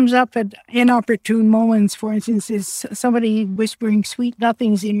 it comes up at inopportune moments. For instance, is somebody whispering sweet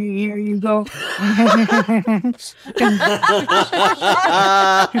nothings in your ear, you go.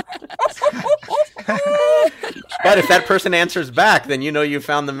 But if that person answers back, then you know you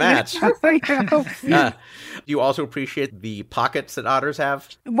found the match. Do you also appreciate the pockets that otters have?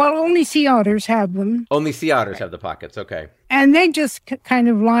 Well, only sea otters have them. Only sea otters have the pockets, okay. And they just kind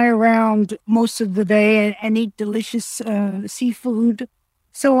of lie around most of the day and eat delicious seafood.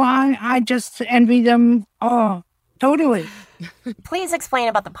 So I just envy them. Oh, totally. Please explain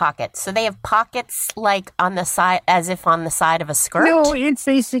about the pockets. So they have pockets like on the side, as if on the side of a skirt? No, it's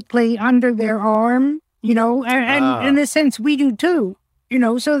basically under their arm, and in a sense we do too,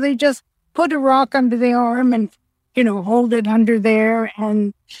 so they just put a rock under the arm and, hold it under there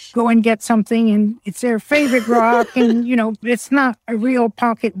and go and get something. And it's their favorite rock. And, it's not a real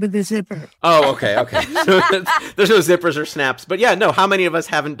pocket with a zipper. Oh, okay. So there's no zippers or snaps. But yeah, no, how many of us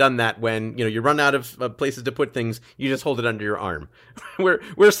haven't done that when, you run out of places to put things, you just hold it under your arm.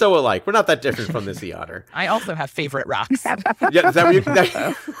 We're so alike. We're not that different from the sea otter. I also have favorite rocks. Yeah, is that where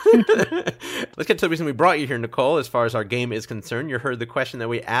Let's get to the reason we brought you here, Nicole. As far as our game is concerned, you heard the question that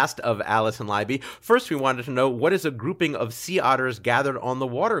we asked of Alison Leiby. First, we wanted to know, what is a grouping of sea otters gathered on the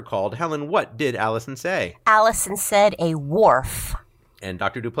water called? Helen, what did Alison say? Alison said a wharf. And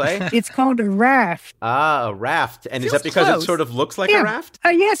Dr. Duplay? It's called a raft. Ah, a raft. And is Feels that because close. it sort of looks like a raft?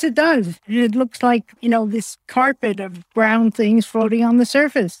 Yes, it does. It looks like, this carpet of brown things floating on the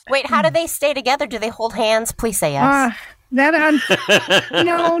surface. Wait, how do they stay together? Do they hold hands? Please say yes.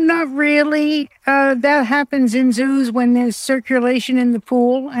 No, not really. That happens in zoos when there's circulation in the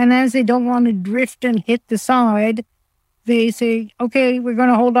pool. And as they don't want to drift and hit the side, they say, okay, we're going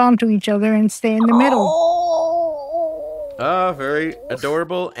to hold on to each other and stay in the middle. Oh, very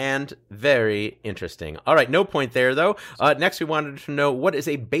adorable and very interesting. All right, no point there, though. Next, we wanted to know, what is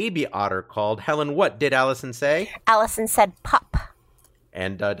a baby otter called? Helen, what did Alison say? Alison said pup.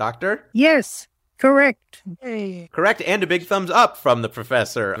 And Doctor? Yes, correct. Hey. Correct, and a big thumbs up from the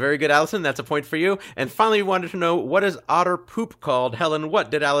professor. Very good, Alison. That's a point for you. And finally, we wanted to know, what is otter poop called? Helen, what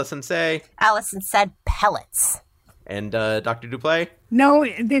did Alison say? Alison said pellets. And Dr. Duplay? No,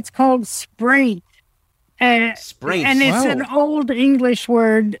 it's called spraint. Spraint. And it's an old English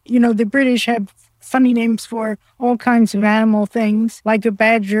word. The British have funny names for all kinds of animal things. Like a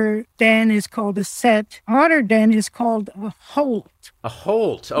badger den is called a set. Otter den is called a hole. A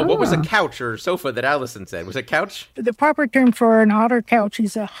holt. Oh, what was a couch or sofa that Alison said? Was it couch? The proper term for an otter couch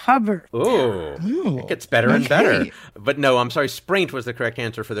is a hover. Oh, it gets better and better. But no, I'm sorry, spraint was the correct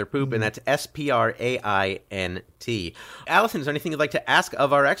answer for their poop, and that's SPRAINT. Alison, is there anything you'd like to ask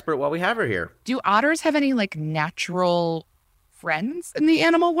of our expert while we have her here? Do otters have any natural friends in the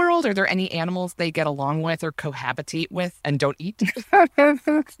animal world? Are there any animals they get along with or cohabitate with and don't eat?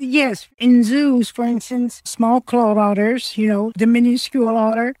 Yes. In zoos, for instance, small clawed otters, the minuscule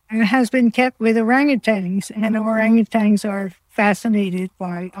otter, has been kept with orangutans, and orangutans are fascinated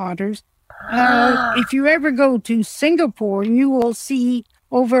by otters. If you ever go to Singapore, you will see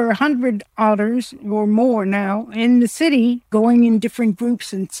over 100 otters or more now in the city going in different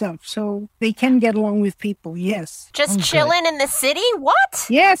groups and stuff. So they can get along with people, yes. Just chilling in the city? What?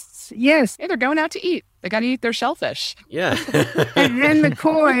 Yes. Yeah, they're going out to eat. They got to eat their shellfish. Yeah. and the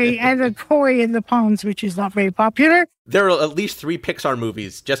koi in the ponds, which is not very popular. There are at least 3 Pixar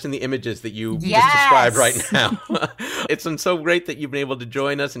movies just in the images that you just described right now. It's been so great that you've been able to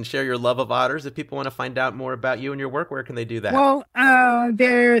join us and share your love of otters. If people want to find out more about you and your work, where can they do that? Well,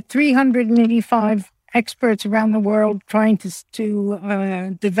 there are 385 experts around the world trying to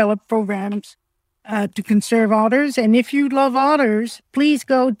develop programs to conserve otters. And if you love otters, please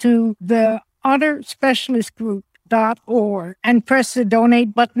go to the otterspecialistgroup.org and press the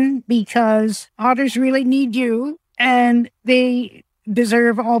donate button, because otters really need you and they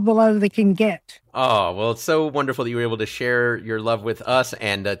deserve all the love they can get. Oh, well, it's so wonderful that you were able to share your love with us,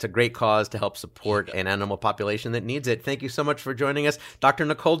 and it's a great cause to help support an animal population that needs it. Thank you so much for joining us, Dr.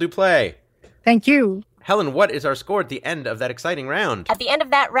 Nicole Duplay. Thank you. Helen, what is our score at the end of that exciting round? At the end of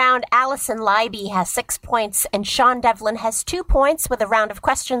that round, Alison Leiby has 6 points and Seán Devlin has 2 points, with a round of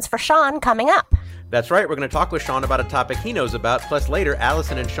questions for Seán coming up. That's right. We're going to talk with Seán about a topic he knows about. Plus, later,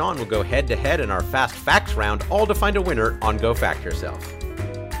 Alison and Seán will go head-to-head in our Fast Facts round, all to find a winner on Go Fact Yourself.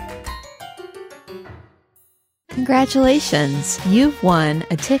 Congratulations! You've won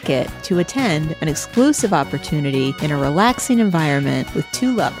a ticket to attend an exclusive opportunity in a relaxing environment with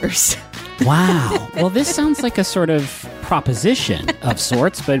 2 lovers. Wow. Well, this sounds like a sort of proposition of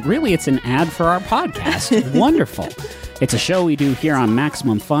sorts, but really it's an ad for our podcast. Wonderful. It's a show we do here on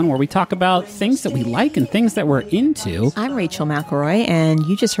Maximum Fun where we talk about things that we like and things that we're into. I'm Rachel McElroy, and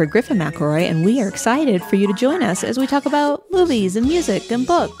you just heard Griffin McElroy, and we are excited for you to join us as we talk about movies and music and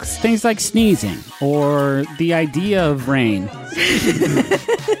books. Things like sneezing or the idea of rain.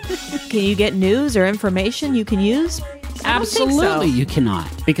 Can you get news or information you can use? Absolutely, you cannot,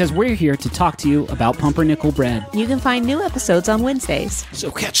 because we're here to talk to you about pumpernickel bread. You can find new episodes on Wednesdays. So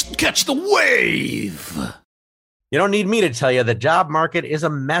catch the wave! You don't need me to tell you the job market is a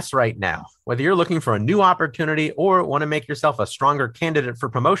mess right now. Whether you're looking for a new opportunity or want to make yourself a stronger candidate for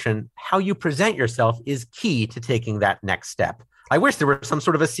promotion, how you present yourself is key to taking that next step. I wish there was some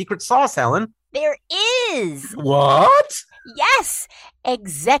sort of a secret sauce, Helen. There is. What? Yes.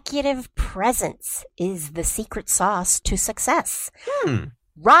 Executive presence is the secret sauce to success.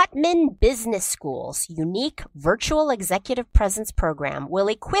 Rotman Business School's unique virtual executive presence program will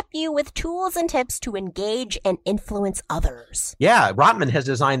equip you with tools and tips to engage and influence others. Yeah, Rotman has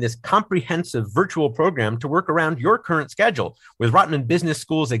designed this comprehensive virtual program to work around your current schedule. With Rotman Business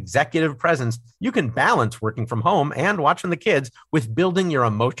School's executive presence, you can balance working from home and watching the kids with building your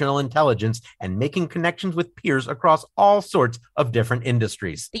emotional intelligence and making connections with peers across all sorts of different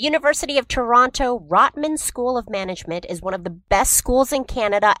industries. The University of Toronto Rotman School of Management is one of the best schools in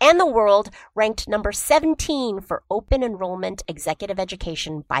Canada and the world, ranked number 17 for open enrollment executive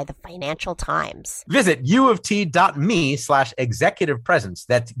education by the Financial Times. Visit uoft.me/executive presence.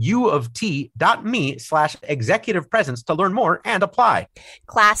 That's uoft.me/executive presence to learn more and apply.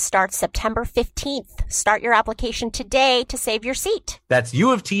 Class starts September 15th. Start your application today to save your seat. That's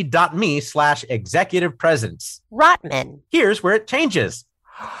uoft.me/executive presence. Rotman. Here's where it changes.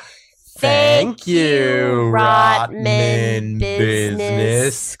 Thank you, Rotman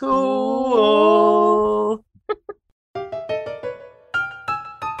Business School.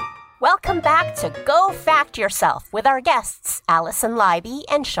 Welcome back to Go Fact Yourself with our guests, Alison Leiby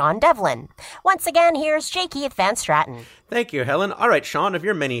and Seán Devlin. Once again, here's J. Keith Van Straten. Thank you, Helen. All right, Seán, of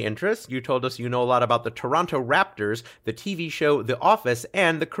your many interests, you told us you know a lot about the Toronto Raptors, the TV show The Office,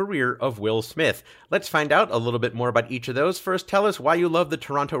 and the career of Will Smith. Let's find out a little bit more about each of those. First, tell us why you love the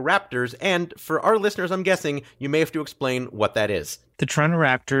Toronto Raptors, and for our listeners, I'm guessing you may have to explain what that is. The Toronto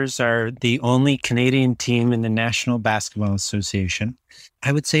Raptors are the only Canadian team in the National Basketball Association.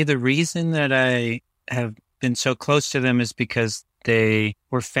 I would say the reason that I have been so close to them is because they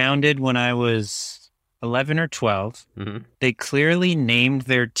were founded when I was 11 or 12. Mm-hmm. They clearly named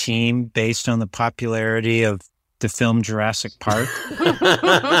their team based on the popularity of the film Jurassic Park.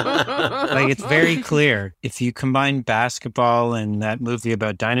 Like, it's very clear. If you combine basketball and that movie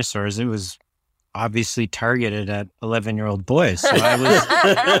about dinosaurs, it was obviously targeted at 11-year-old boys. So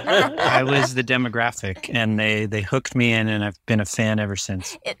I was the demographic, and they hooked me in, and I've been a fan ever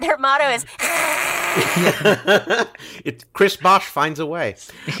since. Their motto is... Chris Bosch finds a way.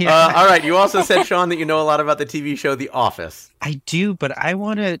 Yeah. All right. You also said, Seán, that you know a lot about the TV show The Office. I do, but I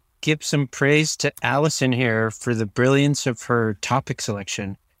want to give some praise to Alison here for the brilliance of her topic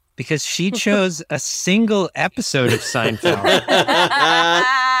selection, because she chose a single episode of Seinfeld.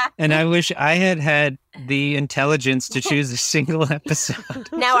 And I wish I had the intelligence to choose a single episode.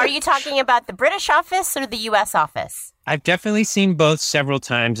 Now, are you talking about the British Office or the U.S. Office? I've definitely seen both several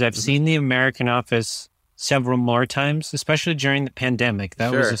times. I've seen the American Office several more times, especially during the pandemic.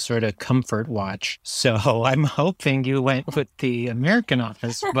 That was a sort of comfort watch. So I'm hoping you went with the American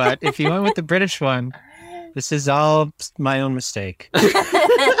Office. But if you went with the British one, this is all my own mistake.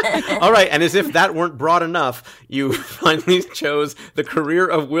 All right. And as if that weren't broad enough, you finally chose The Career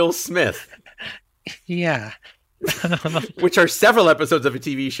of Will Smith. Yeah. Which are several episodes of a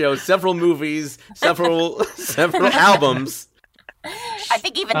TV show, several movies, several albums. I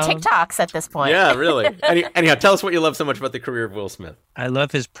think even TikToks at this point. Yeah, really. Anyhow, tell us what you love so much about the career of Will Smith. I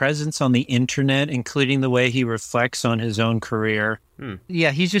love his presence on the internet, including the way he reflects on his own career.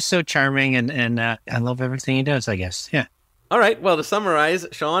 Yeah, he's just so charming, and I love everything he does, I guess. Yeah. All right. Well, to summarize,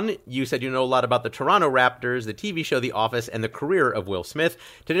 Seán, you said you know a lot about the Toronto Raptors, the TV show The Office, and the career of Will Smith.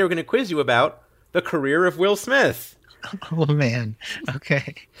 Today we're going to quiz you about the career of Will Smith. Oh, man.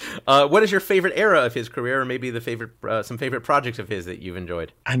 Okay. What is your favorite era of his career, or maybe some favorite projects of his that you've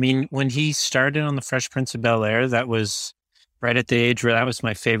enjoyed? I mean, when he started on The Fresh Prince of Bel-Air, that was right at the age where that was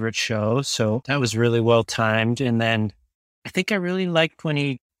my favorite show. So that was really well timed. And then I think I really liked when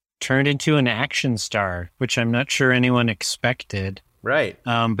he turned into an action star, which I'm not sure anyone expected. Right.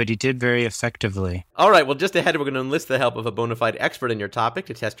 But he did very effectively. All right. Well, just ahead, we're going to enlist the help of a bona fide expert in your topic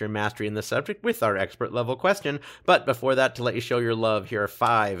to test your mastery in the subject with our expert level question. But before that, to let you show your love, here are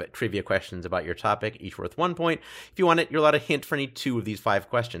 5 trivia questions about your topic, each worth 1 point. If you want it, you're allowed a hint for any 2 of these 5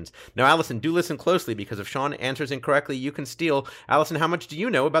 questions. Now, Alison, do listen closely, because if Seán answers incorrectly, you can steal. Alison, how much do you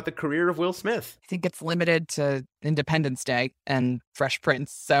know about the career of Will Smith? I think it's limited to Independence Day and Fresh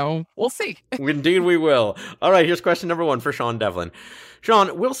Prince, so we'll see. Indeed we will. All right, here's question number 1 for Seán Devlin.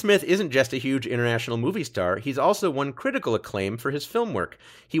 Seán, Will Smith isn't just a huge international movie star, he's also won critical acclaim for his film work.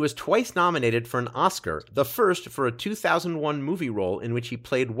 He was twice nominated for an Oscar, the first for a 2001 movie role in which he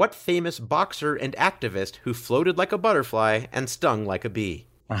played what famous boxer and activist who floated like a butterfly and stung like a bee?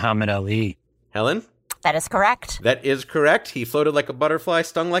 Muhammad Ali. Helen? That is correct. That is correct. He floated like a butterfly,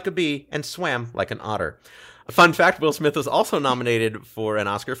 stung like a bee, and swam like an otter. Fun fact, Will Smith was also nominated for an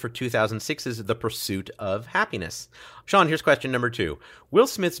Oscar for 2006's The Pursuit of Happiness. Seán, here's question number 2. Will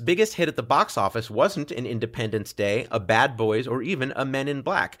Smith's biggest hit at the box office wasn't an Independence Day, a Bad Boys, or even a Men in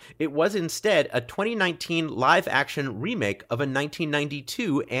Black. It was instead a 2019 live-action remake of a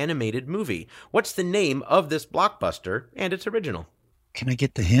 1992 animated movie. What's the name of this blockbuster and its original? Can I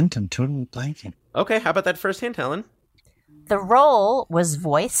get the hint? I'm totally blanking. Okay, how about that first hint, Helen? The role was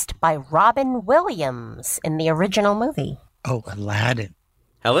voiced by Robin Williams in the original movie. Oh, Aladdin.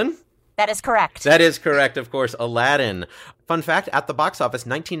 Helen? That is correct. That is correct, of course, Aladdin. Fun fact, at the box office,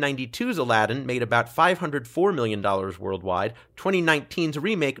 1992's Aladdin made about $504 million worldwide. 2019's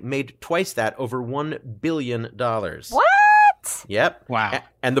remake made twice that, over $1 billion. What? Yep. Wow.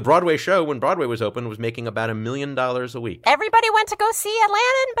 And the Broadway show, when Broadway was open, was making about $1 million a week. Everybody went to go see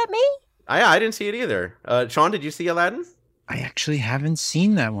Aladdin but me? I didn't see it either. Seán, did you see Aladdin? I actually haven't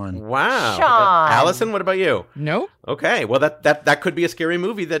seen that one. Wow. Seán. Alison, what about you? No. Okay. Well, that could be a scary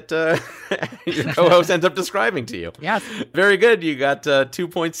movie that your co-host ends up describing to you. Yes. Very good. You got 2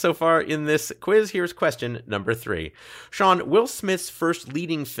 points so far in this quiz. Here's question number 3. Seán, Will Smith's first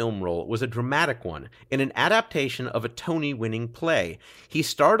leading film role was a dramatic one in an adaptation of a Tony-winning play. He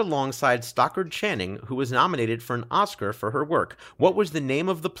starred alongside Stockard Channing, who was nominated for an Oscar for her work. What was the name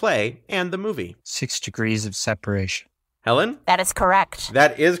of the play and the movie? 6 Degrees of Separation. Helen? That is correct.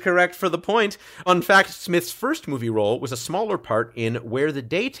 That is correct for the point. In fact, Smith's first movie role was a smaller part in Where the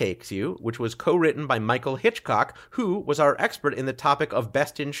Day Takes You, which was co-written by Michael Hitchcock, who was our expert in the topic of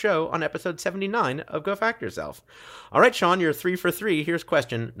Best in Show on episode 79 of Go Fact Yourself. All right, Seán, you're 3 for 3. Here's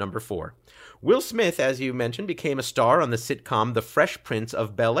question number 4. Will Smith, as you mentioned, became a star on the sitcom The Fresh Prince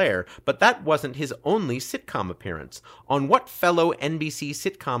of Bel-Air, but that wasn't his only sitcom appearance. On what fellow NBC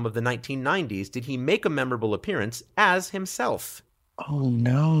sitcom of the 1990s did he make a memorable appearance as himself? Oh,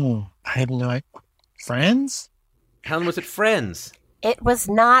 no. I have no idea. Friends? Helen, was it Friends? It was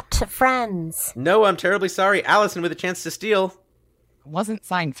not Friends. No, I'm terribly sorry. Alison with a chance to steal. Wasn't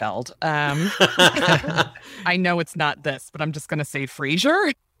Seinfeld. I know it's not this, but I'm just going to say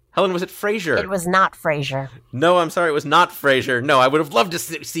Frasier. Helen, was it Frasier? It was not Frasier. No, I'm sorry, it was not Frasier. No, I would have loved to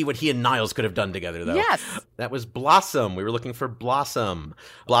see what he and Niles could have done together, though. Yes. That was Blossom. We were looking for Blossom.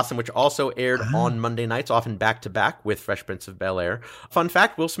 Blossom, which also aired on Monday nights, often back-to-back with Fresh Prince of Bel-Air. Fun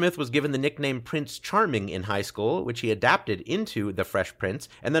fact, Will Smith was given the nickname Prince Charming in high school, which he adapted into The Fresh Prince,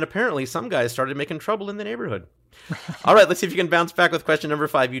 and then apparently some guys started making trouble in the neighborhood. All right, let's see if you can bounce back with question number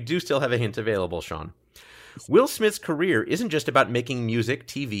 5. You do still have a hint available, Seán. Will Smith's career isn't just about making music,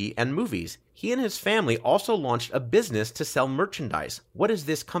 TV, and movies. He and his family also launched a business to sell merchandise. What is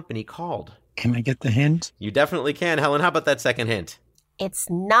this company called? Can I get the hint? You definitely can. Helen, how about that second hint? It's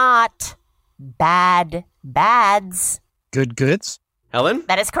not Bad Bads. Good Goods? Helen?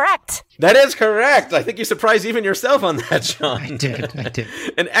 That is correct. That is correct. I think you surprised even yourself on that, Seán. I did.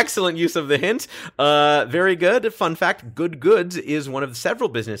 An excellent use of the hint. Very good. Fun fact, Good Goods is one of several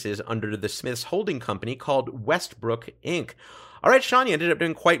businesses under the Smiths holding company called Westbrook, Inc. All right, Seán, you ended up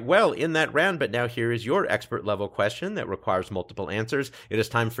doing quite well in that round, but now here is your expert level question that requires multiple answers. It is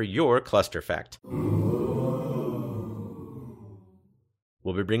time for your cluster fact.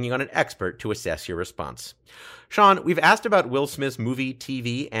 We'll be bringing on an expert to assess your response. Seán, we've asked about Will Smith's movie,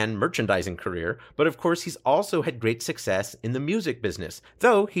 TV, and merchandising career, but of course he's also had great success in the music business,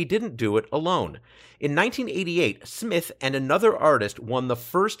 though he didn't do it alone. In 1988, Smith and another artist won the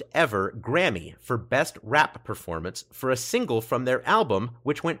first ever Grammy for Best Rap Performance for a single from their album,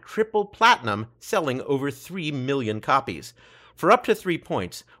 which went triple platinum, selling over 3 million copies. For up to 3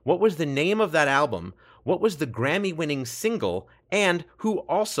 points, what was the name of that album? What was the Grammy-winning single, and who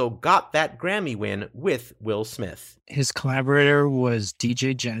also got that Grammy win with Will Smith? His collaborator was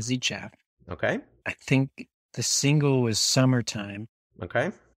DJ Jazzy Jeff. Okay. I think the single was Summertime.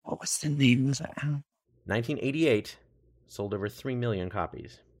 Okay. What was the name of that album? 1988, sold over 3 million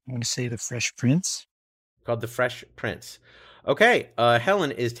copies. I want to say The Fresh Prince. Called The Fresh Prince. Okay,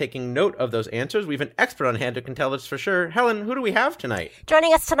 Helen is taking note of those answers. We have an expert on hand who can tell us for sure. Helen, who do we have tonight?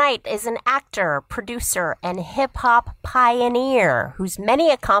 Joining us tonight is an actor, producer, and hip-hop pioneer whose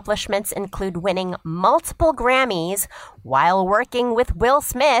many accomplishments include winning multiple Grammys while working with Will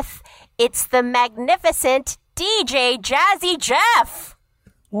Smith. It's the magnificent DJ Jazzy Jeff.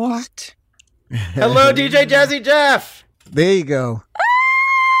 What? Hello, DJ Jazzy Jeff. There you go.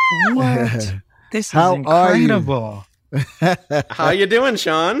 What? This is How incredible. How you doing,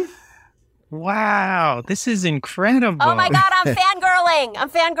 Seán? Wow, this is incredible. Oh my God, I'm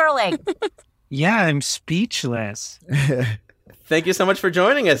fangirling. Yeah, I'm speechless. Thank you so much for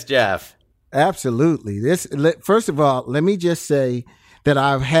joining us, Jeff. Absolutely. First of all, let me just say that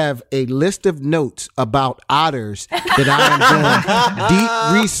I have a list of notes about otters that I am doing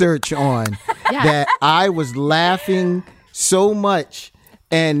deep research on. Yeah. That I was laughing so much.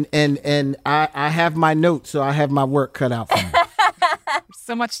 And I have my notes, so I have my work cut out for me.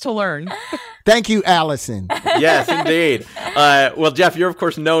 So much to learn. Thank you, Alison. Yes, indeed. Well, Jeff, you're, of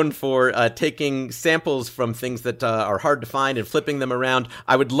course, known for taking samples from things that are hard to find and flipping them around.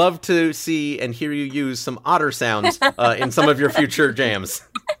 I would love to see and hear you use some otter sounds in some of your future jams.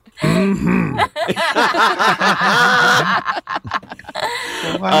 Mm-hmm.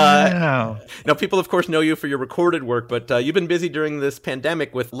 Wow. Now, people, of course, know you for your recorded work, but you've been busy during this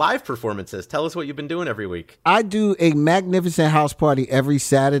pandemic with live performances. Tell us what you've been doing every week. I do a magnificent house party every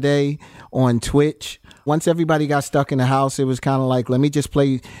Saturday on Twitch. Once everybody got stuck in the house, it was kind of like, let me just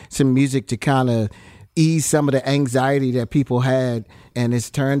play some music to kind of ease some of the anxiety that people had. And it's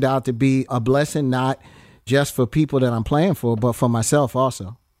turned out to be a blessing, not just for people that I'm playing for, but for myself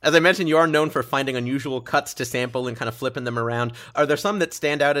also. As I mentioned, you are known for finding unusual cuts to sample and kind of flipping them around. Are there some that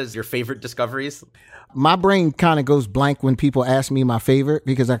stand out as your favorite discoveries? My brain kind of goes blank when people ask me my favorite,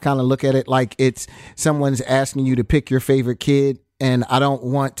 because I kind of look at it like it's someone's asking you to pick your favorite kid, and I don't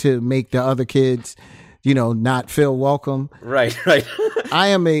want to make the other kids, not feel welcome. Right. I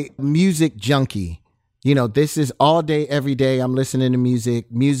am a music junkie. This is all day, every day. I'm listening to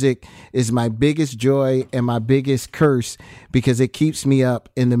music. Music is my biggest joy and my biggest curse because it keeps me up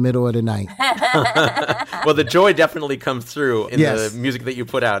in the middle of the night. Well, the joy definitely comes through in Yes. the music that you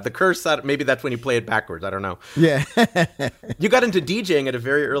put out. The curse, maybe that's when you play it backwards. I don't know. Yeah. You got into DJing at a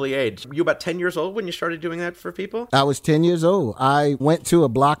very early age. You about 10 years old when you started doing that for people? I was 10 years old. I went to a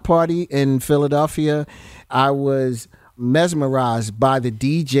block party in Philadelphia. I was mesmerized by the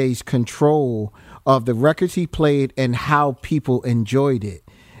DJ's control of the records he played and how people enjoyed it.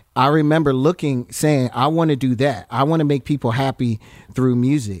 I remember saying, I want to do that. I want to make people happy through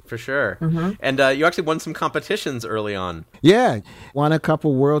music. For sure. And you actually won some competitions early on. Yeah. Won a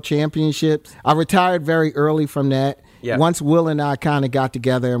couple world championships. I retired very early from that. Yeah. Once Will and I kind of got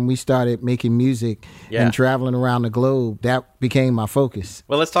together and we started making music and traveling around the globe, that became my focus.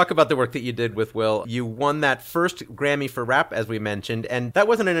 Well, let's talk about the work that you did with Will. You won that first Grammy for rap, as we mentioned, and that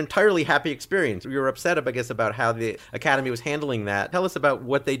wasn't an entirely happy experience. You were upset, I guess, about how the Academy was handling that. Tell us about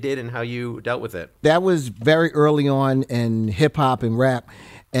what they did and how you dealt with it. That was very early on in hip hop and rap,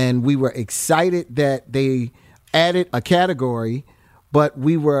 and we were excited that they added a category, but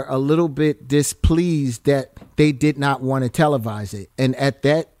we were a little bit displeased that they did not want to televise it. And at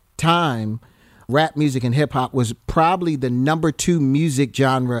that time, rap music and hip hop was probably the number 2 music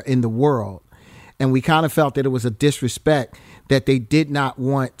genre in the world. And we kind of felt that it was a disrespect that they did not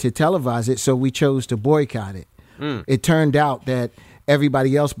want to televise it, so we chose to boycott it. It turned out that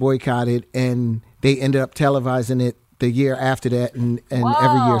everybody else boycotted, and they ended up televising it the year after that and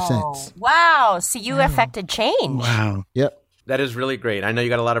every year since. Wow. So you affected change. Wow. Yep. That is really great. I know you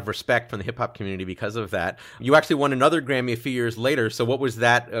got a lot of respect from the hip-hop community because of that. You actually won another Grammy a few years later, so what was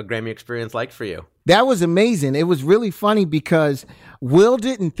that Grammy experience like for you? That was amazing. It was really funny because Will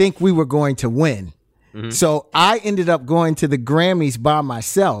didn't think we were going to win. So I ended up going to the Grammys by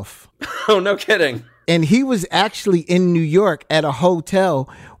myself. Oh, no kidding. And he was actually in New York at a hotel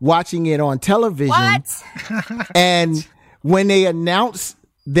watching it on television. What? And when they announced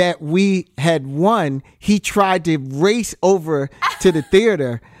that we had won, he tried to race over to the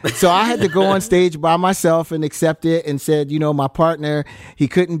theater. So I had to go on stage by myself and accept it and said, my partner, he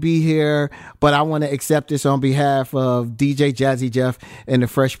couldn't be here, but I want to accept this on behalf of DJ Jazzy Jeff and the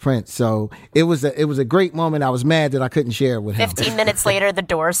Fresh Prince. So it was a great moment. I was mad that I couldn't share it with him. 15 minutes later, the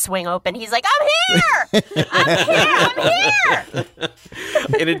doors swing open. He's like, I'm here! I'm here!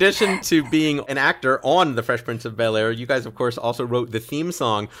 In addition to being an actor on The Fresh Prince of Bel-Air, you guys, of course, also wrote the theme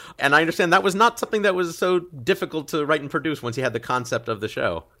song. And I understand that was not something that was so difficult to write and produce once you had the concept of the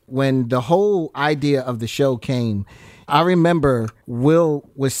show. When the whole idea of the show came, I remember Will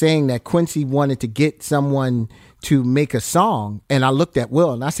was saying that Quincy wanted to get someone to make a song. And I looked at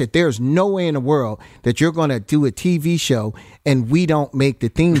Will and I said, there's no way in the world that you're going to do a TV show and we don't make the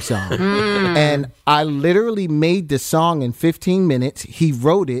theme song. And I literally made the song in 15 minutes. He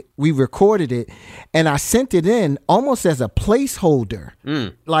wrote it. We recorded it. And I sent it in almost as a placeholder.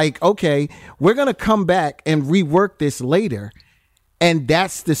 Like, okay, we're going to come back and rework this later. And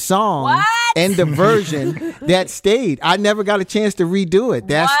that's the song and the version that stayed. I never got a chance to redo it.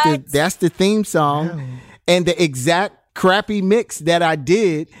 That's the theme song and the exact crappy mix that I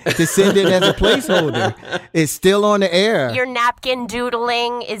did to send it as a placeholder. It's still on the air. Your napkin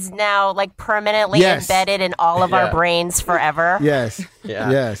doodling is now like permanently embedded in all of our brains forever. Yes.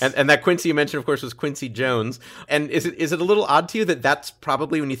 Yeah. Yes. And that Quincy you mentioned, of course, was Quincy Jones. And is it a little odd to you that that's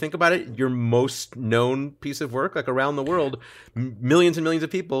probably, when you think about it, your most known piece of work, like around the world? Millions and millions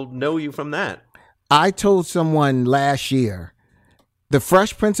of people know you from that. I told someone last year, The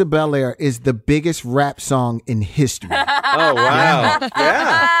Fresh Prince of Bel-Air is the biggest rap song in history. Oh, wow.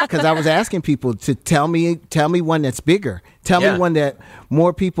 Yeah. Because I was asking people to tell me one that's bigger. Tell me one that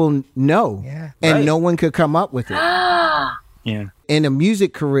more people know. Yeah. And no one could come up with it. Yeah. In a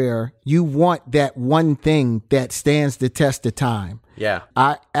music career, you want that one thing that stands the test of time. Yeah.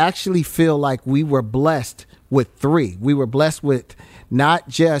 I actually feel like we were blessed with 3. We were blessed with not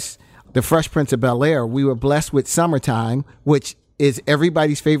just The Fresh Prince of Bel-Air. We were blessed with Summertime, which is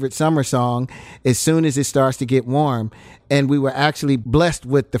everybody's favorite summer song as soon as it starts to get warm. And we were actually blessed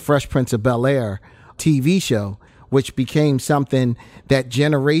with The Fresh Prince of Bel-Air TV show, which became something that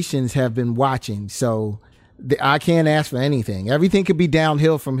generations have been watching. So I can't ask for anything. Everything could be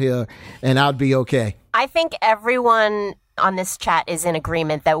downhill from here and I'd be okay. I think everyone on this chat is in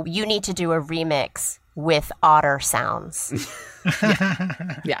agreement that you need to do a remix with otter sounds.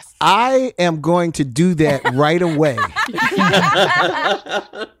 Yes. I am going to do that right away.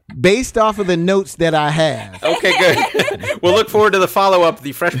 Based off of the notes that I have. Okay, good. We'll look forward to the follow-up,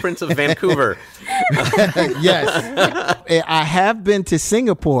 The Fresh Prince of Vancouver. Yes. I have been to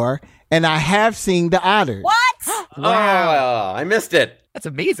Singapore and I have seen the otters. What? Wow. Oh, I missed it. That's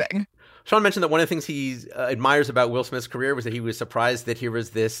amazing. Seán mentioned that one of the things he admires about Will Smith's career was that he was surprised that here was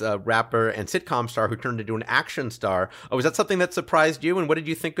this rapper and sitcom star who turned into an action star. Oh, was that something that surprised you? And what did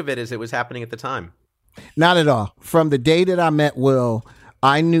you think of it as it was happening at the time? Not at all. From the day that I met Will,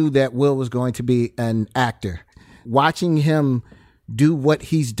 I knew that Will was going to be an actor. Watching him do what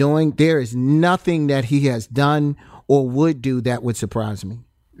he's doing, there is nothing that he has done or would do that would surprise me.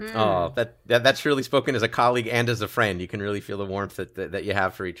 Oh, that's really spoken as a colleague and as a friend. You can really feel the warmth that you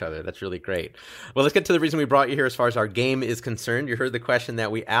have for each other. That's really great. Well, let's get to the reason we brought you here as far as our game is concerned. You heard the question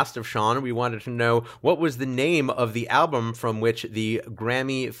that we asked of Seán. We wanted to know what was the name of the album from which the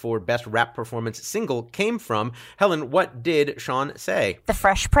Grammy for Best Rap Performance single came from. Helen, what did Seán say? The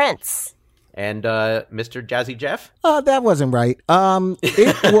Fresh Prince. And Mr. Jazzy Jeff? That wasn't right.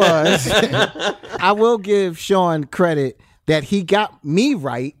 It was. I will give Seán credit that he got me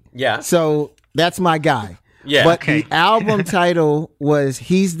right. Yeah. So that's my guy. Yeah. But the album title was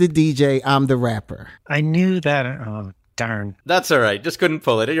He's the DJ, I'm the Rapper. I knew that. Oh, darn. That's all right. Just couldn't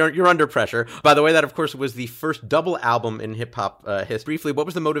pull it. You're under pressure. By the way, that, of course, was the first double album in hip-hop history. Briefly, what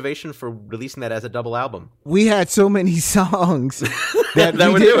was the motivation for releasing that as a double album? We had so many songs that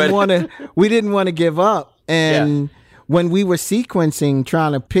we didn't want to give up. And when we were sequencing,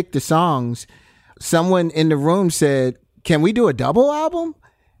 trying to pick the songs, someone in the room said, can we do a double album?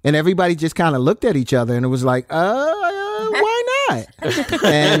 And everybody just kind of looked at each other and it was like, why not?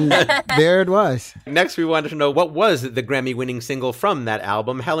 And there it was. Next, we wanted to know what was the Grammy-winning single from that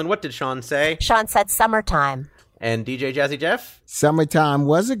album. Helen, what did Seán say? Seán said Summertime. And DJ Jazzy Jeff? Summertime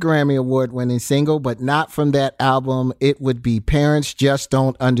was a Grammy Award-winning single, but not from that album. It would be Parents Just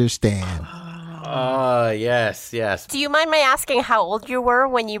Don't Understand. Yes. Do you mind my asking how old you were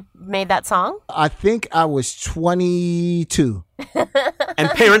when you made that song? I think I was 22. And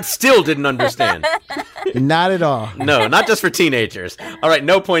parents still didn't understand. Not at all. No, not just for teenagers. All right,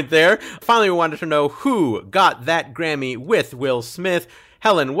 no point there. Finally, we wanted to know who got that Grammy with Will Smith.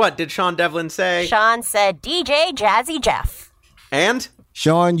 Helen, what did Seán Devlin say? Seán said DJ Jazzy Jeff. And?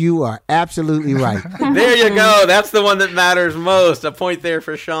 Seán, you are absolutely right. There you go. That's the one that matters most. A point there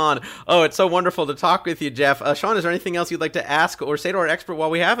for Seán. Oh, it's so wonderful to talk with you, Jeff. Seán, is there anything else you'd like to ask or say to our expert while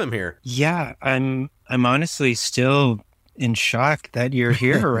we have him here? Yeah, I'm honestly still in shock that you're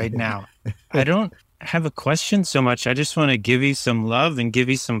here right now. I don't have a question so much. I just want to give you some love and give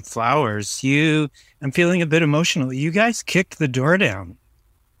you some flowers. I'm feeling a bit emotional. You guys kicked the door down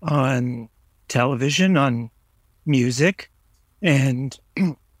on television, on music. And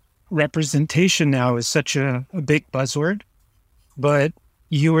representation now is such a big buzzword, but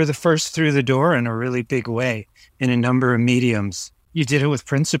you were the first through the door in a really big way in a number of mediums. You did it with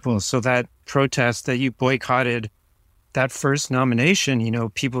principles. So that protest that you boycotted, that first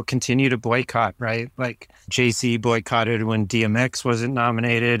nomination, people continue to boycott, right? Like Jay-Z boycotted when DMX wasn't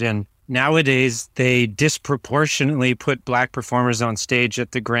nominated. And nowadays they disproportionately put Black performers on stage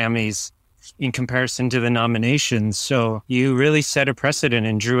at the Grammys in comparison to the nominations. So you really set a precedent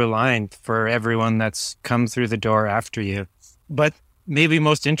and drew a line for everyone that's come through the door after you. But maybe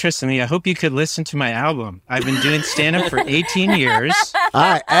most interestingly, I hope you could listen to my album. I've been doing stand-up for 18 years.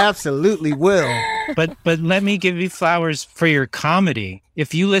 I absolutely will. But let me give you flowers for your comedy.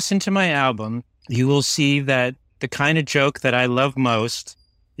 If you listen to my album, you will see that the kind of joke that I love most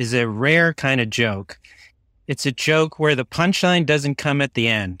is a rare kind of joke. It's a joke where the punchline doesn't come at the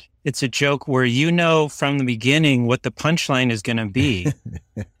end. It's a joke where you know from the beginning what the punchline is going to be.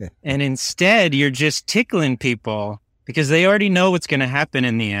 And instead, you're just tickling people because they already know what's going to happen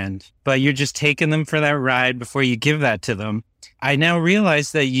in the end. But you're just taking them for that ride before you give that to them. I now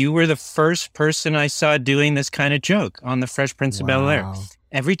realize that you were the first person I saw doing this kind of joke on The Fresh Prince of Bel-Air.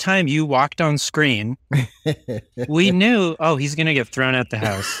 Every time you walked on screen, we knew, he's going to get thrown out the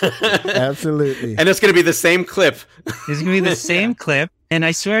house. Absolutely. And it's going to be the same clip. It's going to be the same clip. And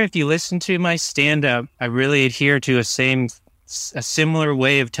I swear, if you listen to my stand-up, I really adhere to a similar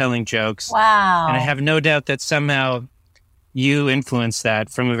way of telling jokes. Wow. And I have no doubt that somehow you influenced that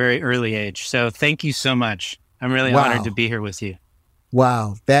from a very early age. So thank you so much. I'm really honored to be here with you.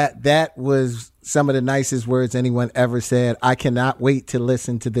 Wow. That was some of the nicest words anyone ever said. I cannot wait to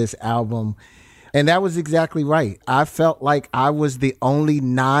listen to this album. And that was exactly right. I felt like I was the only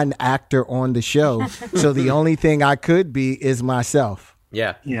non-actor on the show. So the only thing I could be is myself.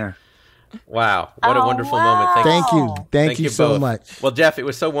 Yeah. Wow. What a wonderful moment. Thank you so both. much. Well, Jeff, it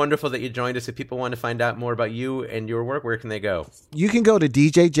was so wonderful that you joined us. If people want to find out more about you and your work, where can they go? You can go to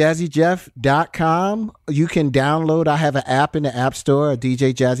djjazzyjeff.com. You can download. I have an app in the App Store, a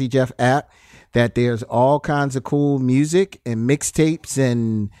DJ Jazzy Jeff app, that there's all kinds of cool music and mixtapes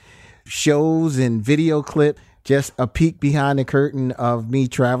and shows and video clip. Just a peek behind the curtain of me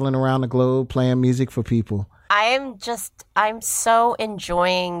traveling around the globe playing music for people. I'm so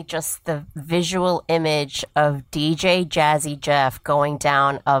enjoying just the visual image of DJ Jazzy Jeff going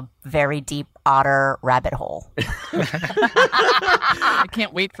down a very deep otter rabbit hole. I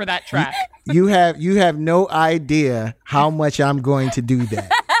can't wait for that track. You have no idea how much I'm going to do that.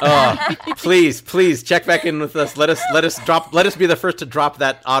 Please check back in with us. Let us be the first to drop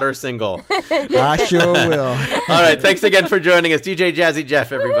that otter single. I sure will. All right, thanks again for joining us, DJ Jazzy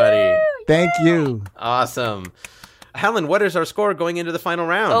Jeff, everybody. Thank you. Awesome. Helen, what is our score going into the final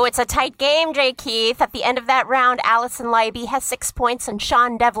round? Oh, it's a tight game, J. Keith. At the end of that round, Alison Leiby has 6 points and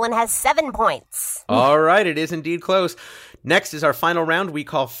Seán Devlin has 7 points. All right, it is indeed close. Next is our final round we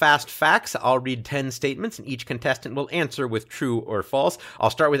call Fast Facts. I'll read 10 statements, and each contestant will answer with true or false. I'll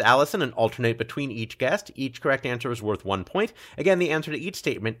start with Alison and alternate between each guest. Each correct answer is worth 1 point. Again, the answer to each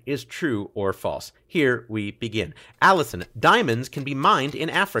statement is true or false. Here we begin. Alison, diamonds can be mined in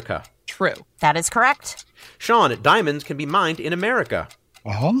Africa. True. That is correct. Seán, diamonds can be mined in America.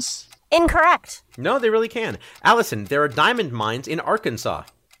 False? Incorrect. No, they really can. Alison, there are diamond mines in Arkansas.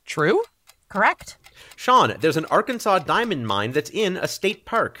 True. Correct. Seán, there's an Arkansas diamond mine that's in a state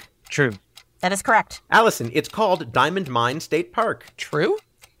park. True. That is correct. Alison, it's called Diamond Mine State Park. True.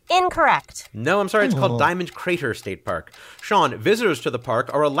 Incorrect. No, I'm sorry, it's called Diamond Crater State Park. Seán, visitors to the park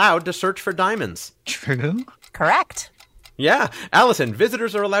are allowed to search for diamonds. True. Correct. Yeah. Alison,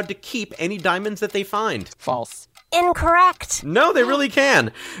 visitors are allowed to keep any diamonds that they find. False. Incorrect. No, they really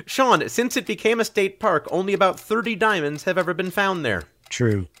can. Seán, since it became a state park, only about 30 diamonds have ever been found there.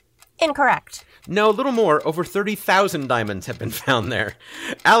 True. Incorrect. No, a little more. Over 30,000 diamonds have been found there.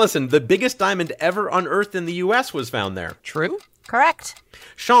 Alison, the biggest diamond ever unearthed in the U.S. was found there. True. Correct.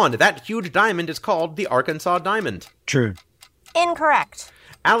 Seán, that huge diamond is called the Arkansas Diamond. True. Incorrect.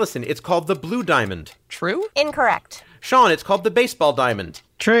 Alison, it's called the Blue Diamond. True. Incorrect. Seán, it's called the Baseball Diamond.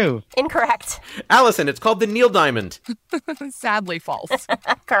 True. Incorrect. Alison, it's called the Neil Diamond. Sadly false.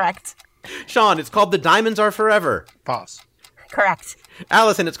 Correct. Seán, it's called the Diamonds Are Forever. False. Correct.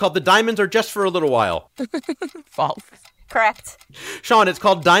 Alison, it's called the Diamonds Are Just for a Little While. False. Correct. Seán, it's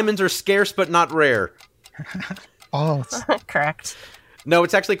called Diamonds Are Scarce but Not Rare. False. Correct. No,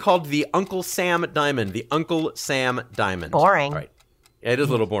 it's actually called the Uncle Sam Diamond. The Uncle Sam Diamond. Boring. Right. It is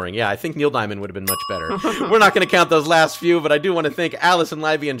a little boring. Yeah, I think Neil Diamond would have been much better. We're not going to count those last few, but I do want to thank Alison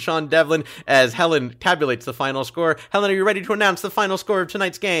Leiby and Seán Devlin as Helen tabulates the final score. Helen, are you ready to announce the final score of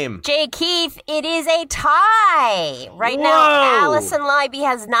tonight's game? J. Keith, it is a tie. Right now, Alison Leiby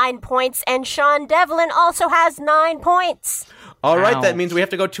has 9 points, and Seán Devlin also has 9 points. All right, that means we have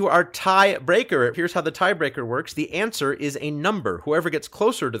to go to our tiebreaker. Here's how the tiebreaker works. The answer is a number. Whoever gets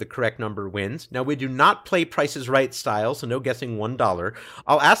closer to the correct number wins. Now, we do not play Price is Right style, so no guessing $1.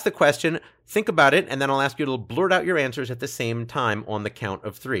 I'll ask the question, think about it, and then I'll ask you to blurt out your answers at the same time on the count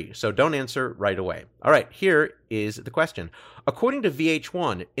of 3. So don't answer right away. All right, here is the question. According to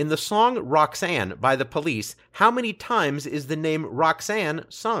VH1, in the song Roxanne by The Police, how many times is the name Roxanne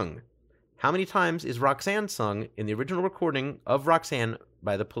sung? How many times is Roxanne sung in the original recording of Roxanne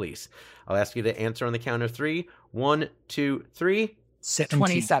by The Police? I'll ask you to answer on the count of 3. 1, 2, 3.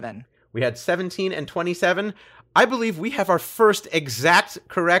 27. We had 17 and 27. I believe we have our first exact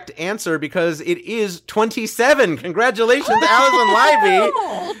correct answer because it is 27. Congratulations, Alison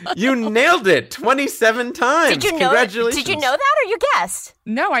Leiby. You nailed it 27 times. Did you Congratulations. Did you know that or you guessed?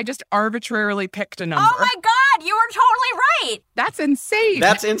 No, I just arbitrarily picked a number. Oh my God, you were totally right. That's insane.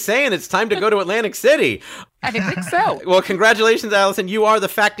 That's insane. It's time to go to Atlantic City. I think so. Well, congratulations, Alison. You are the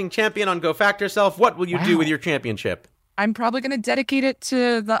facting champion on Go Fact Yourself. What will you do with your championship? I'm probably going to dedicate it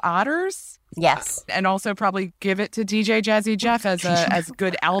to the otters. Yes. And also probably give it to DJ Jazzy Jeff as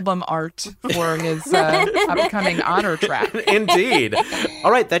good album art for his upcoming otter track. Indeed.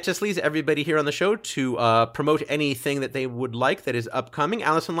 All right, that just leaves everybody here on the show to promote anything that they would like that is upcoming.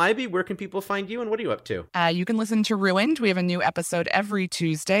 Alison Leiby, where can people find you and what are you up to? You can listen to Ruined. We have a new episode every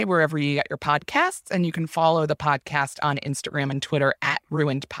Tuesday wherever you get your podcasts, and you can follow the podcast on Instagram and Twitter at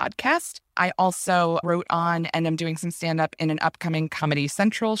Ruined Podcast. I also wrote on and am doing some stand-up in an upcoming Comedy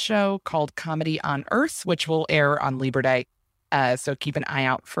Central show called Comedy on Earth, which will air on Labor Day. So keep an eye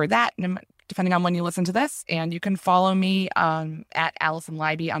out for that, depending on when you listen to this. And you can follow me at Alison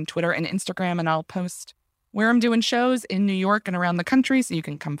Leiby on Twitter and Instagram, and I'll post where I'm doing shows in New York and around the country, so you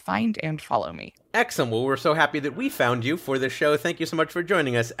can come find and follow me. Excellent. Well, we're so happy that we found you for this show. Thank you so much for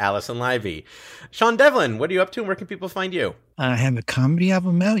joining us, Alison Leiby. Seán Devlin, what are you up to and where can people find you? I have a comedy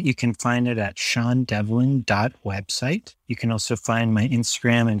album out. You can find it at seandevlin.website. You can also find my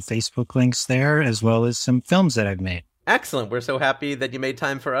Instagram and Facebook links there, as well as some films that I've made. Excellent. We're so happy that you made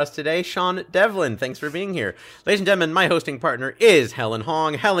time for us today. Seán Devlin, thanks for being here. Ladies and gentlemen, my hosting partner is Helen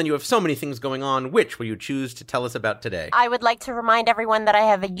Hong. Helen, you have so many things going on. Which will you choose to tell us about today? I would like to remind everyone that I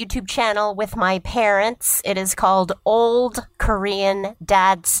have a YouTube channel with my parents. It is called Old Korean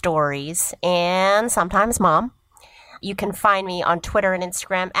Dad Stories and sometimes Mom. You can find me on Twitter and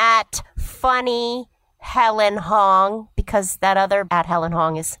Instagram at Funny Helen Hong, because that other at Helen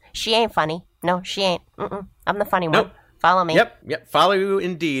Hong she ain't funny. No, she ain't. I'm the funny one. Nope. Follow me. Yep. Follow you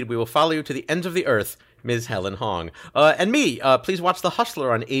indeed. We will follow you to the ends of the earth, Ms. Helen Hong. And me, please watch The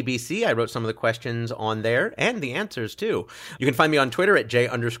Hustler on ABC. I wrote some of the questions on there and the answers, too. You can find me on Twitter at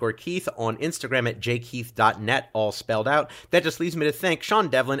J_Keith, on Instagram at jkeith.net, all spelled out. That just leaves me to thank Seán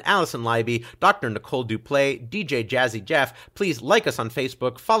Devlin, Alison Leiby, Dr. Nicole Duplay, DJ Jazzy Jeff. Please like us on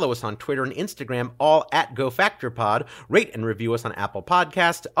Facebook, follow us on Twitter and Instagram, all at GoFactorPod. Rate and review us on Apple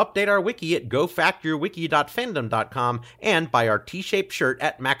Podcasts. Update our wiki at gofactorwiki.fandom.com and buy our T-shaped shirt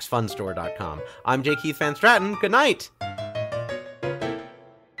at maxfunstore.com. I'm J. Keith Van Stratton. Good night.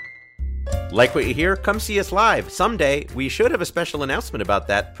 Like what you hear? Come see us live. Someday, we should have a special announcement about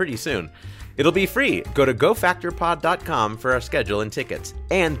that pretty soon. It'll be free. Go to gofactorpod.com for our schedule and tickets.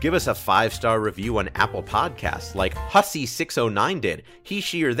 And give us a 5-star review on Apple Podcasts like Hussy609 did. He,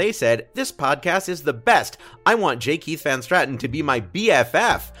 she, or they said, "This podcast is the best. I want J. Keith Van Stratton to be my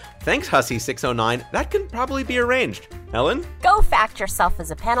BFF." Thanks, Hussy609. That can probably be arranged. Helen? Go Fact Yourself is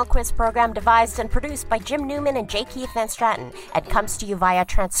a panel quiz program devised and produced by Jim Newman and J. Keith Van Stratton and comes to you via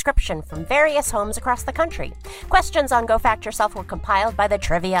transcription from various homes across the country. Questions on Go Fact Yourself were compiled by the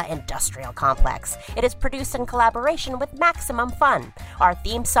Trivia Industrial Complex. It is produced in collaboration with Maximum Fun. Our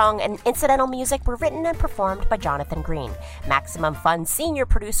theme song and incidental music were written and performed by Jonathan Green. Maximum Fun's senior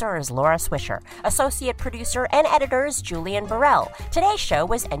producer is Laura Swisher. Associate producer and editor is Julian Burrell. Today's show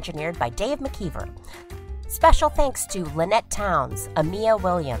was engineered by Dave McKeever. Special thanks to Lynette Towns, Amia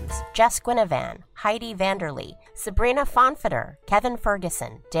Williams, Jess Guinevan, Heidi Vanderlee, Sabrina Fonfetter, Kevin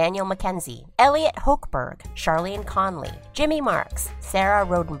Ferguson, Daniel McKenzie, Elliot Hochberg, Charlene Conley, Jimmy Marks, Sarah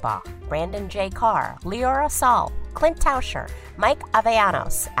Rodenbach, Brandon J. Carr, Leora Saul, Clint Tauscher, Mike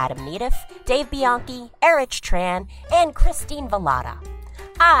Avellanos, Adam Neediff, Dave Bianchi, Erich Tran, and Christine Vallada.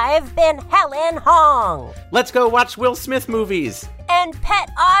 I've been Helen Hong. Let's go watch Will Smith movies. And pet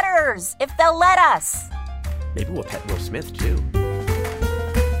otters, if they'll let us. Maybe we'll pet Will Smith, too.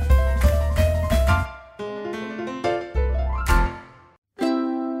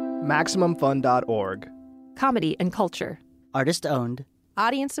 MaximumFun.org. Comedy and culture. Artist owned.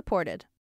 Audience supported.